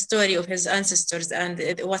telling the story of his ancestors and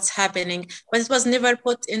what's happening, but it was never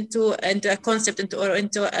put into a concept, into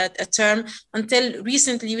a term until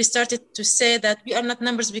recently. We started to say that we are not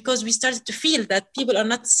numbers because we started to feel that people are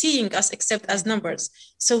not seeing us except as numbers.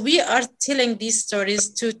 So we are telling these stories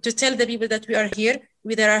to tell the people that we are here.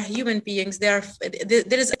 There are human beings. There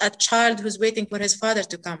is a child who's waiting for his father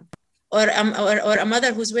to come, or a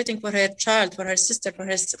mother who's waiting for her child, for her sister, for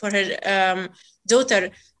her daughter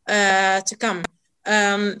to come.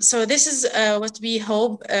 So this is what we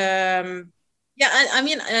hope. I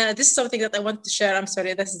mean, this is something that I want to share. I'm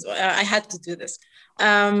sorry, this is I had to do this.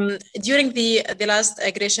 During the last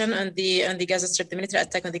aggression on the Gaza Strip, the military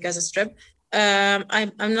attack on the Gaza Strip,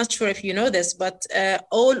 I'm not sure if you know this, but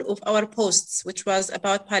all of our posts, which was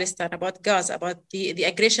about Palestine, about Gaza, about the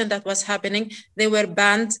aggression that was happening, they were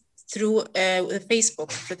banned through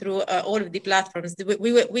Facebook, through all of the platforms.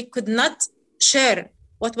 We could not share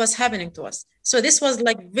what was happening to us. So this was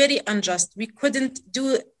like very unjust. We couldn't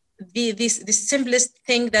do the simplest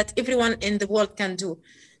thing that everyone in the world can do.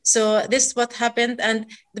 So this is what happened. And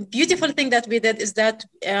the beautiful thing that we did is that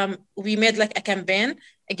we made like a campaign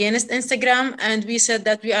against Instagram, and we said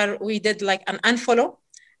that we did like an unfollow.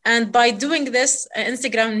 And by doing this,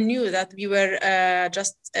 Instagram knew that we were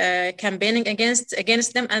just campaigning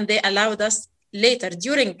against them, and they allowed us later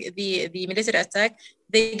during the military attack.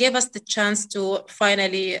 They gave us the chance to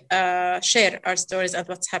finally share our stories and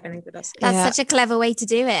what's happening with us. That's such a clever way to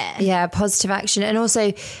do it. Yeah, positive action. And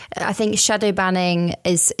also, I think shadow banning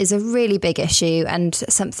is a really big issue and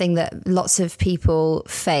something that lots of people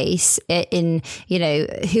face in,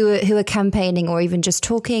 who are campaigning or even just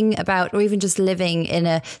talking about or even just living in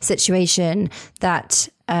a situation that,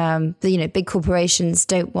 big corporations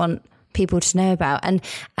don't want people to know about. And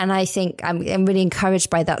I think I'm really encouraged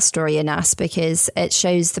by that story, Enas, because it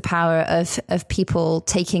shows the power of people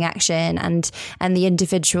taking action and the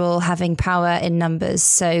individual having power in numbers.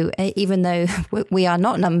 So even though we are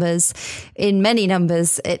not numbers, in many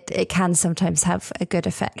numbers, it can sometimes have a good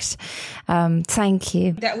effect. Thank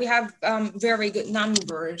you. That we have very good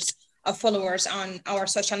numbers of followers on our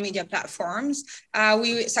social media platforms.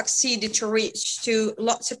 We succeeded to reach to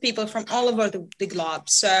lots of people from all over the globe.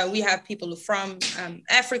 So we have people from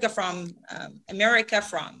Africa, from America,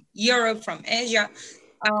 from Europe, from Asia.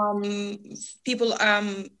 People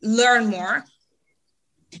learn more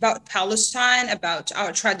about Palestine, about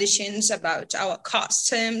our traditions, about our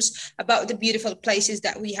customs, about the beautiful places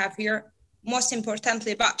that we have here. Most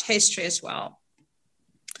importantly, about history as well.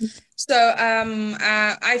 So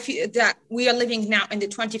I feel that we are living now in the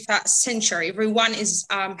 21st century. Everyone is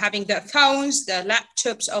having their phones, their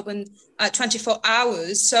laptops open 24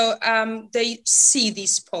 hours. So they see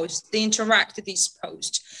these posts, they interact with these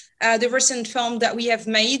posts. The recent film that we have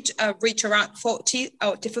made reached around 40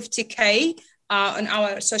 to 50K on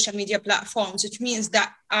our social media platforms, which means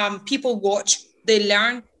that people watch, they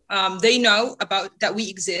learn, they know about that we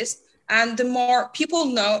exist. And the more people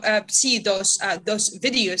see those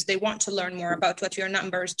videos, they want to learn more about what your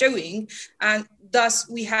number is doing. And thus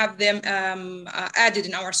we have them added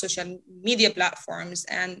in our social media platforms,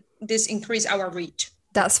 and this increase our reach.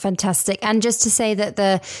 That's fantastic. And just to say that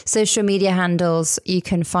the social media handles you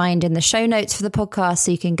can find in the show notes for the podcast,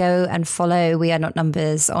 so you can go and follow We Are Not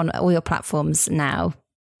Numbers on all your platforms now.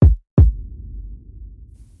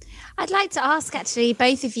 I'd like to ask actually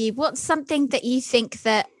both of you, what's something that you think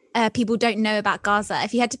that people don't know about Gaza?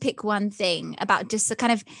 If you had to pick one thing about just the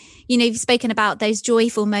kind of, you've spoken about those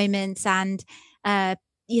joyful moments and,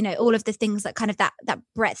 all of the things that kind of that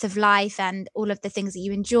breadth of life and all of the things that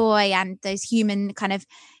you enjoy and those human kind of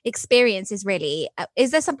experiences, really.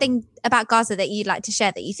 Is there something about Gaza that you'd like to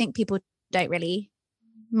share that you think people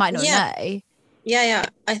might not know? Yeah.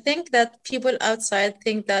 I think that people outside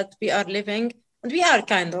think that we are living, and we are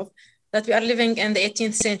kind of, that we are living in the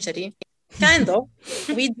 18th century. kind of,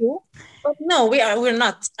 we do, but no, we're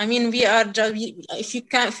not. I mean, we are just,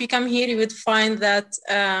 if you come here, you would find that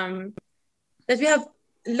that we have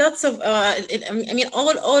lots of I mean,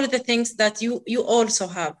 all of the things that you also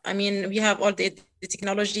have. I mean, we have all the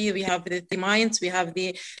technology, we have the minds, we have the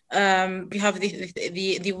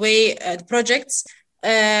way the projects.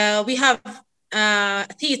 We have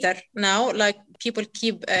theater now, like people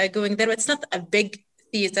keep going there, but it's not a big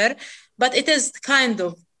theater, but it is kind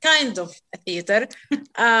of a theater.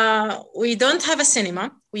 We don't have a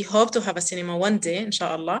cinema. We hope to have a cinema one day,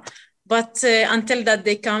 inshallah. But until that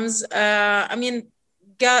day comes, I mean,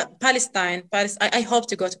 Palestine. I hope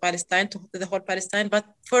to go to Palestine, to the whole Palestine. But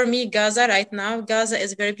for me, Gaza right now, Gaza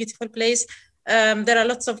is a very beautiful place. There are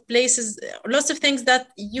lots of places, lots of things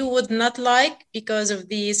that you would not like because of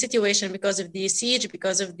the situation, because of the siege,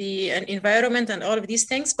 because of the environment and all of these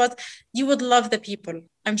things. But you would love the people.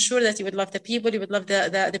 I'm sure that you would love the people. You would love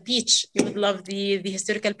the beach. You would love the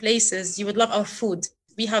historical places. You would love our food.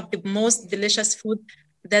 We have the most delicious food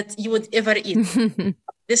that you would ever eat.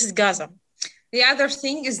 This is Gaza. The other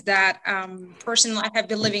thing is that personally, I have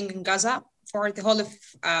been living in Gaza for the whole of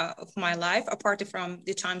my life, apart from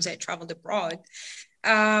the times I traveled abroad.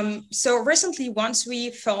 So recently, once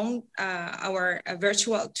we filmed our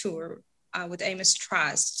virtual tour with Amos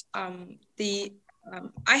Trust,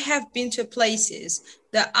 I have been to places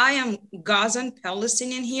that I am Gazan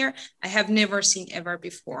Palestinian here. I have never seen ever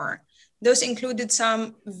before. Those included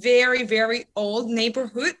some very, very old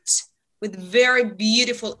neighborhoods with very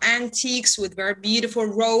beautiful antiques, with very beautiful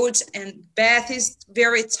roads and baths,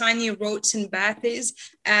 very tiny roads and baths,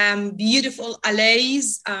 beautiful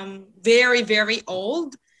alleys, very, very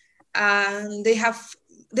old. They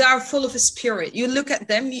are full of a spirit. You look at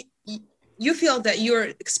them, you feel that you're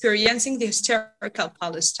experiencing the historical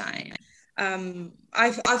Palestine.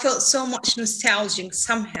 I felt so much nostalgic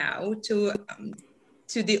somehow to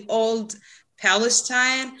the old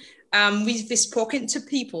Palestine. We've spoken to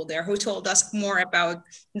people there who told us more about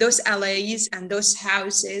those alleys and those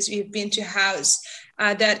houses. We've been to a house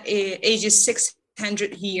that ages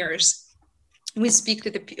 600 years. We spoke to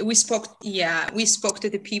the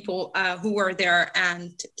people who were there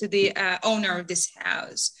and to the owner of this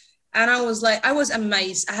house. And I was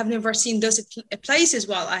amazed. I have never seen those places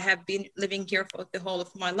while I have been living here for the whole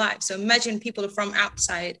of my life. So imagine people from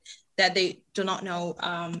outside that they do not know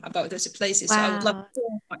about those places. Wow. So I would love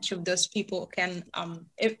so much of those people can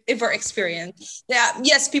ever experience.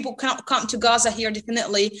 Yes, people cannot come to Gaza here,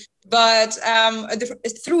 definitely, but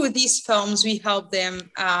through these films, we help them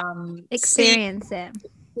experience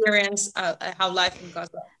how life in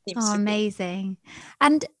Gaza seems to be. Amazing.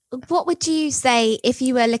 And what would you say if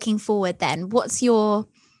you were looking forward then? What's your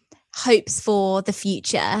hopes for the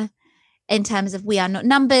future in terms of We Are Not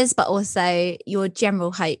Numbers, but also your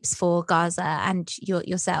general hopes for Gaza and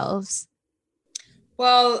yourselves?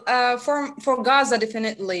 Well, for Gaza,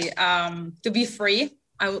 definitely to be free.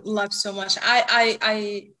 I would love so much.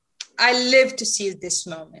 I live to see this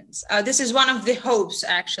moment. This is one of the hopes,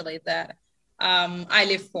 actually, that I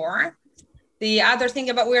live for. The other thing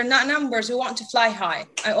about We Are Not Numbers, we want to fly high.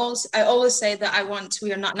 I always say that I want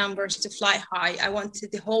We Are Not Numbers to fly high. I want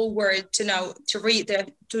the whole world to know, to read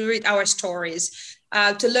our stories,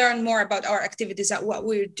 to learn more about our activities and what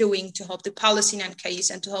we're doing to help the Palestinian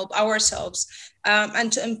case and to help ourselves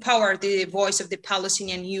and to empower the voice of the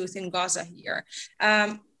Palestinian youth in Gaza here.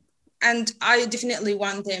 And I definitely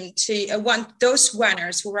want them to want those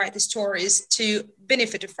winners who write the stories to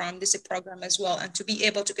benefit from this program as well, and to be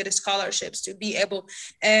able to get scholarships, to be able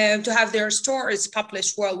to have their stories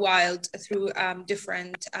published worldwide through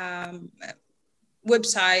different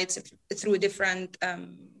websites, through different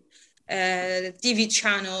TV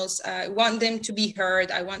channels. I want them to be heard.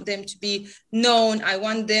 I want them to be known. I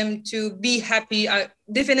want them to be happy,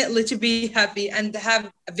 definitely to be happy and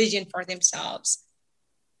have a vision for themselves.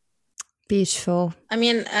 Beautiful. I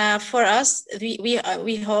mean, for us,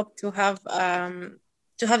 we hope to have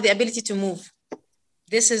the ability to move.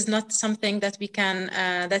 This is not something that we can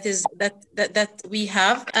that we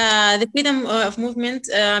have. The freedom of movement.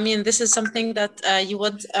 I mean, this is something that you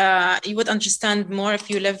would understand more if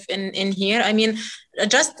you live in here. I mean,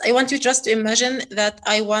 I want you just to imagine that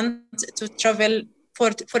I want to travel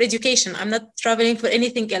for education. I'm not traveling for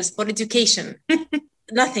anything else. For education,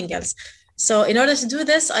 nothing else. So in order to do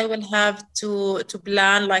this, I will have to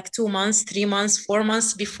plan like 2 months, 3 months, 4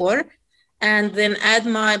 months before, and then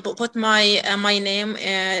put my name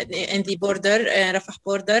in the border, Rafah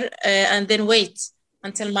border, and then wait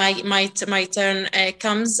until my turn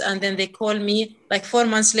comes, and then they call me like 4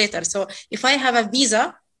 months later. So if I have a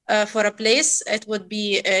visa for a place, it would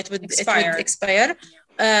expire.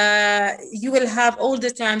 you will have all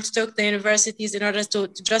the time to talk to the universities in order to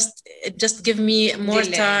just give me more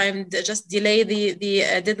time, just delay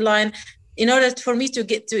the deadline in order for me to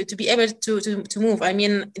get to be able to move. I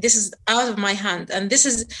mean, this is out of my hand, and this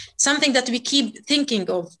is something that we keep thinking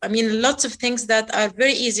of. I mean, lots of things that are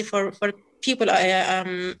very easy for people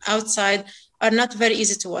outside are not very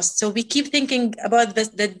easy to us. So we keep thinking about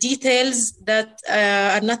the details that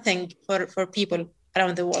are nothing for people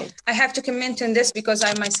around the world. I have to comment on this because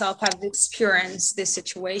I myself have experienced this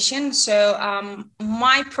situation. So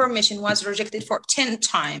my permission was rejected for 10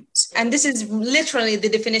 times. And this is literally the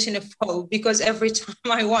definition of hope, because every time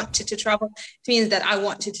I wanted to travel, it means that I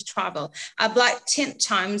wanted to travel. I applied 10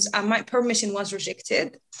 times and my permission was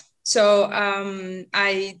rejected. So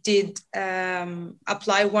I did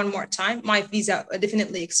apply one more time. My visa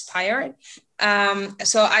definitely expired.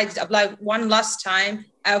 So I applied one last time.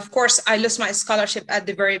 Of course, I lost my scholarship at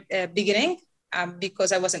the very beginning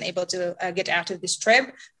because I wasn't able to get out of this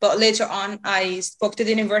trip. But later on, I spoke to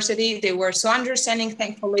the university. They were so understanding,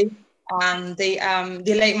 thankfully. They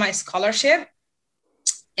delayed my scholarship.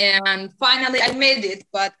 And finally, I made it,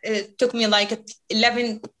 but it took me like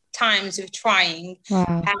 11 times of trying.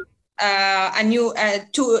 Wow. I knew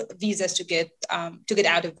 2 visas to get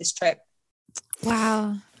out of this trip.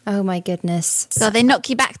 Wow. Oh my goodness. So they knock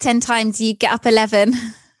you back 10 times, you get up 11.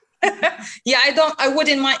 Yeah, I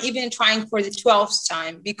wouldn't mind even trying for the 12th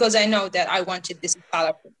time because I know that I wanted this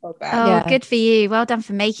scholarship so bad. Oh, Yeah. Good for you. Well done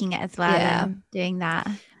for making it as well. Yeah. And doing that.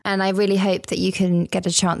 And I really hope that you can get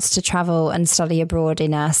a chance to travel and study abroad,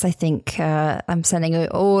 Enas. I think I'm sending you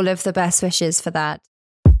all of the best wishes for that.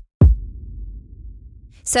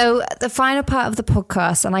 So the final part of the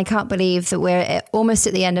podcast, and I can't believe that we're almost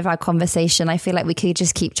at the end of our conversation. I feel like we could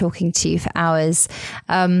just keep talking to you for hours.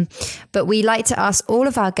 But we like to ask all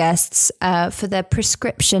of our guests for their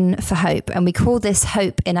prescription for hope. And we call this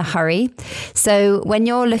hope in a hurry. So when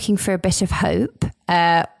you're looking for a bit of hope,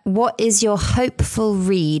 what is your hopeful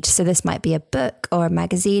read? So this might be a book or a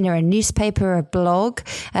magazine or a newspaper or a blog.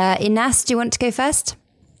 Enas, do you want to go first?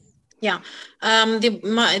 Yeah,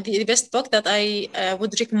 the best book that I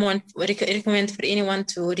would recommend for anyone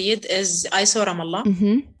to read is I Saw Ramallah,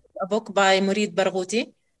 a book by Murid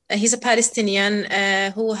Barghouti. He's a Palestinian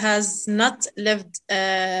who has not lived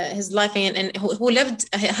his life who lived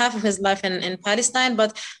half of his life in Palestine,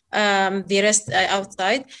 but the rest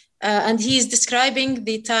outside. And he is describing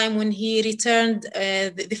the time when he returned,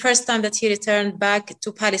 the first time that he returned back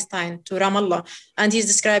to Palestine, to Ramallah. And he's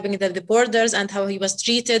describing the borders and how he was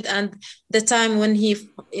treated, and the time when he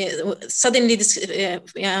suddenly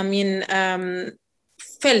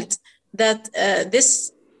felt that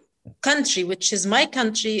this country, which is my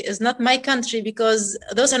country, is not my country because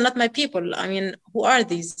those are not my people. I mean, who are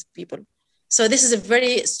these people? So this is a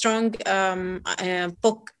very strong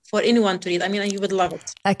book for anyone to read. I mean, you would love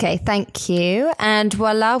it. Okay, thank you. And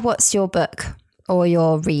Walaa, what's your book or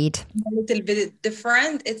your read? A little bit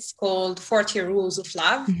different. It's called 40 Rules of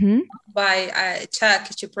Love by a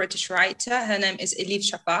Turkish British writer. Her name is Elif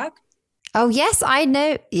Shafak. Oh, yes, I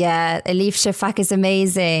know. Yeah, Elif Shafak is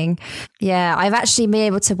amazing. Yeah, I've actually been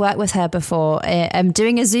able to work with her before. I'm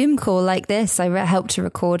doing a Zoom call like this. I helped to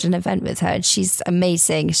record an event with her, and she's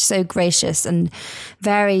amazing. She's so gracious and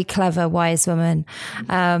very clever, wise woman.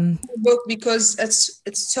 Book because it's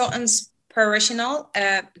so inspirational.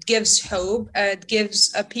 It gives hope. It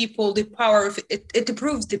gives people the power of it. It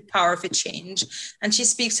proves the power of a change, and she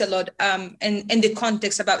speaks a lot in the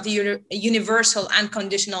context about the universal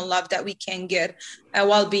unconditional love that we can get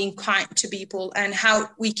while being kind to people, and how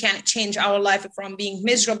we can change our life from being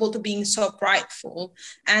miserable to being so prideful.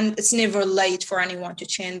 And it's never late for anyone to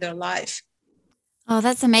change their life. Oh,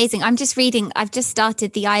 that's amazing. I'm just reading. I've just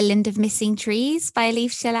started The Island of Missing Trees by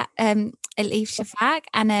Elif Shafak,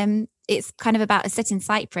 and it's kind of about, it's set in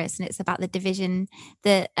Cyprus, and it's about the division,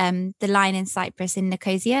 the line in Cyprus in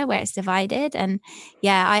Nicosia where it's divided. And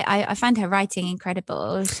yeah, I find her writing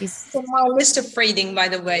incredible. She's on my list of reading, by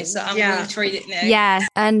the way, so I'm going to read it now. Yeah,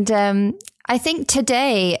 and I think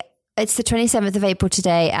today, it's the 27th of April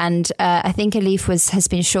today, and I think Elif has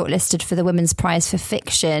been shortlisted for the Women's Prize for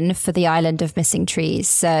Fiction for The Island of Missing Trees.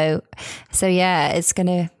 So yeah, it's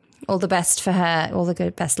gonna, all the best for her, all the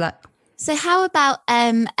good, best luck. So how about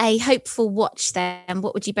a hopeful watch then?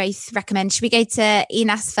 What would you both recommend? Should we go to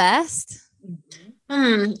Enas first?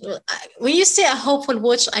 When you say a hopeful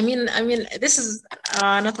watch, I mean, this is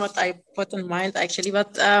not what I put in mind actually,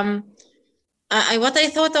 but what I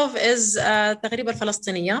thought of is تغريبة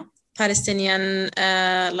الفلسطينية, Palestinian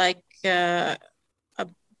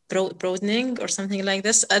broadening or something like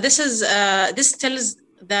this. This tells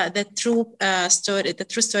the true story, the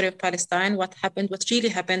true story of Palestine, what happened, what really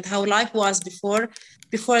happened, how life was before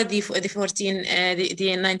the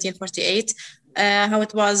 1948. How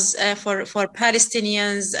it was for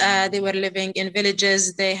Palestinians. They were living in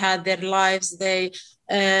villages. They had their lives. Their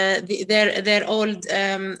old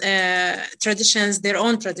traditions, their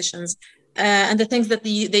own traditions, and the things that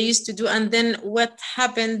they used to do. And then what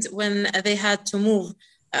happened when they had to move,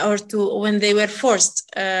 when they were forced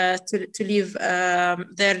to leave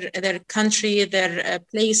their country, their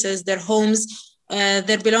places, their homes,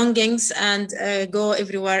 their belongings, and go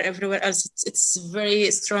everywhere else. It's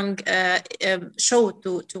very strong show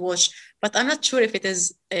to watch, but I'm not sure if it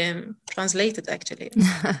is translated actually.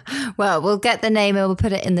 Well, we'll get the name and we'll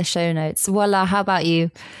put it in the show notes. Walaa, how about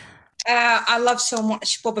you? I love so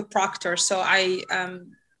much Bobby Proctor, so I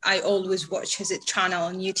always watch his channel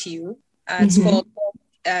on YouTube. It's called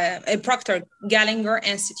Proctor Gallagher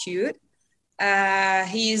Institute.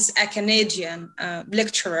 He's a Canadian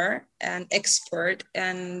lecturer and expert,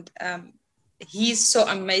 and he's so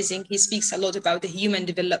amazing. He speaks a lot about the human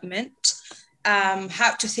development,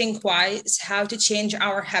 how to think wise, how to change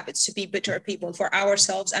our habits to be better people for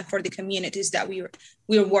ourselves and for the communities that we're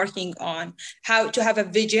working on, how to have a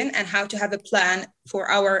vision and how to have a plan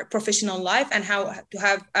for our professional life, and how to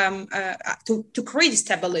have to create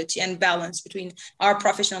stability and balance between our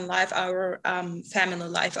professional life, our family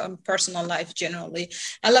life, our personal life generally.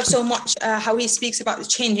 I love so much how he speaks about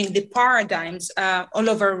changing the paradigms all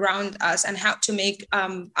over around us, and how to make a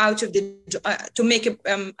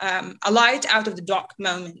light out of the dark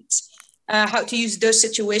moments. How to use those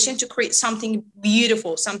situations to create something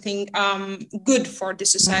beautiful, something good for the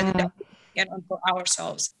society that we can and for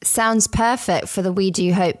ourselves. Sounds perfect for the We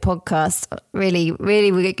Do Hope podcast. Really,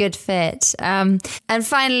 really good fit. And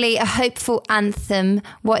finally, a hopeful anthem.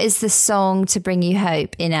 What is the song to bring you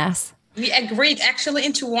hope, Enas? We agreed actually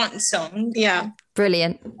into one song. Yeah.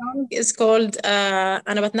 Brilliant. The song is called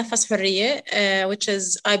أنا بتنفس حرية, which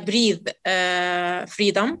is I Breathe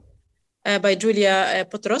Freedom by Julia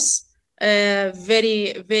Petros.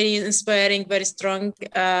 Very, very inspiring, very strong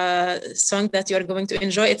song that you are going to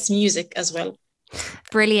enjoy. Its music as well.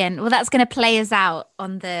 Brilliant. Well, that's going to play us out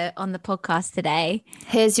on the podcast today.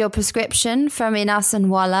 Here's your prescription from Enas and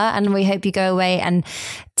Walaa, and we hope you go away and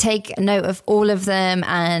take note of all of them,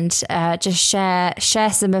 and just share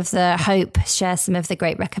some of the hope, share some of the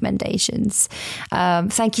great recommendations.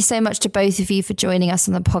 Thank you so much to both of you for joining us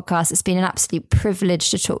on the podcast. It's been an absolute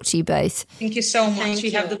privilege to talk to you both. Thank you so much.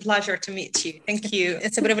 We have the pleasure to meet you. Thank you.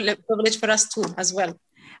 It's a privilege for us too as well.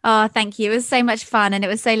 Oh, thank you. It was so much fun, and it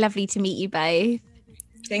was so lovely to meet you both.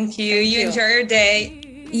 Thank you. You enjoy your day.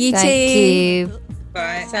 You too. Thank you.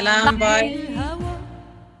 Bye. Salam. Bye.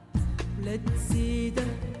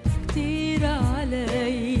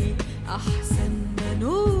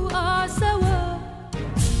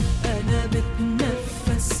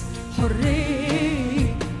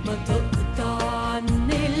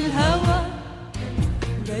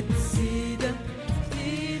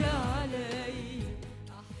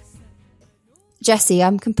 Jessie,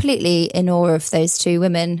 I'm completely in awe of those two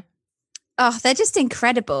women. Oh, they're just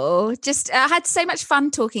incredible. I had so much fun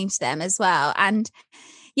talking to them as well. And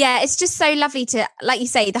yeah, it's just so lovely to, like you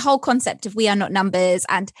say, the whole concept of We Are Not Numbers,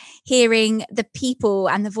 and hearing the people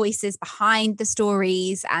and the voices behind the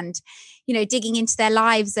stories, and, you know, digging into their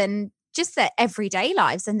lives and just their everyday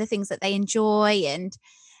lives and the things that they enjoy and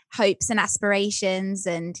hopes and aspirations.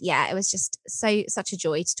 And yeah, it was just such a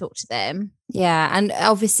joy to talk to them. Yeah. And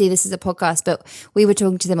obviously this is a podcast, but we were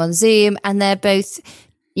talking to them on Zoom, and they're both,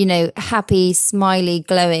 you know, happy, smiley,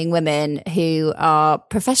 glowing women who are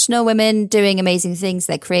professional women doing amazing things.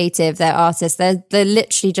 They're creative, they're artists. They're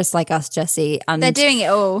literally just like us, Jessie. And they're doing it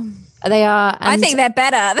all. They are. I think they're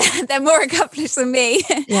better. They're more accomplished than me.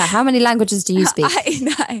 Yeah. How many languages do you speak? I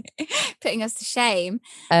know. Putting us to shame.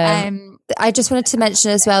 I just wanted to mention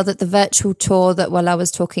as well that the virtual tour that Walaa was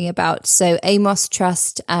talking about. So Amos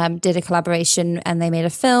Trust did a collaboration and they made a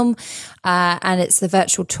film, and it's the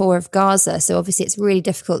virtual tour of Gaza. So obviously it's really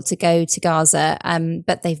difficult to go to Gaza,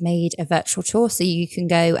 but they've made a virtual tour so you can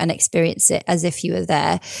go and experience it as if you were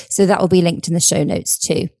there. So that will be linked in the show notes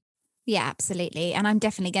too. Yeah, absolutely. And I'm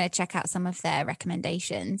definitely going to check out some of their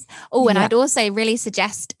recommendations. Oh, and I'd also really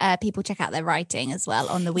suggest people check out their writing as well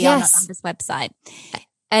on the We Are Not Numbers website.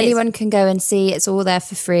 Anyone can go and see. It's all there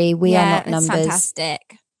for free. We Are Not Numbers. It's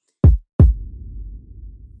fantastic.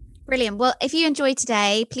 Brilliant. Well, if you enjoyed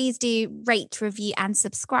today, please do rate, review and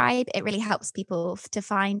subscribe. It really helps people to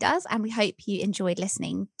find us, and we hope you enjoyed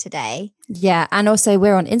listening today. Yeah, and also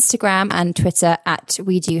we're on Instagram and Twitter at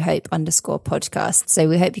WeDoHope_podcast. So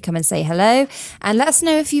we hope you come and say hello and let us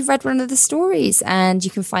know if you've read one of the stories, and you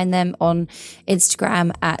can find them on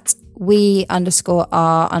Instagram at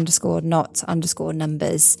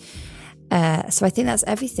we_are_not_numbers. So I think that's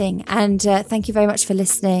everything. And thank you very much for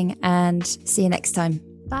listening, and see you next time.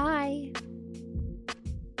 Bye.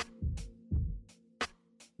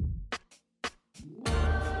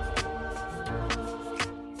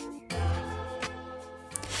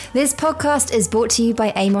 This podcast is brought to you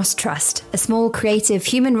by Amos Trust, a small creative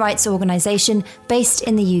human rights organisation based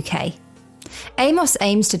in the UK. Amos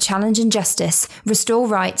aims to challenge injustice, restore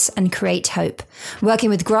rights and create hope, working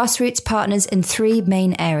with grassroots partners in 3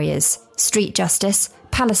 main areas: street justice,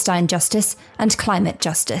 Palestine justice and climate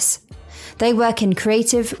justice. They work in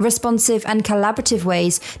creative, responsive and collaborative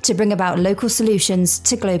ways to bring about local solutions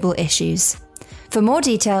to global issues. For more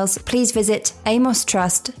details, please visit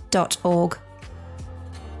amostrust.org.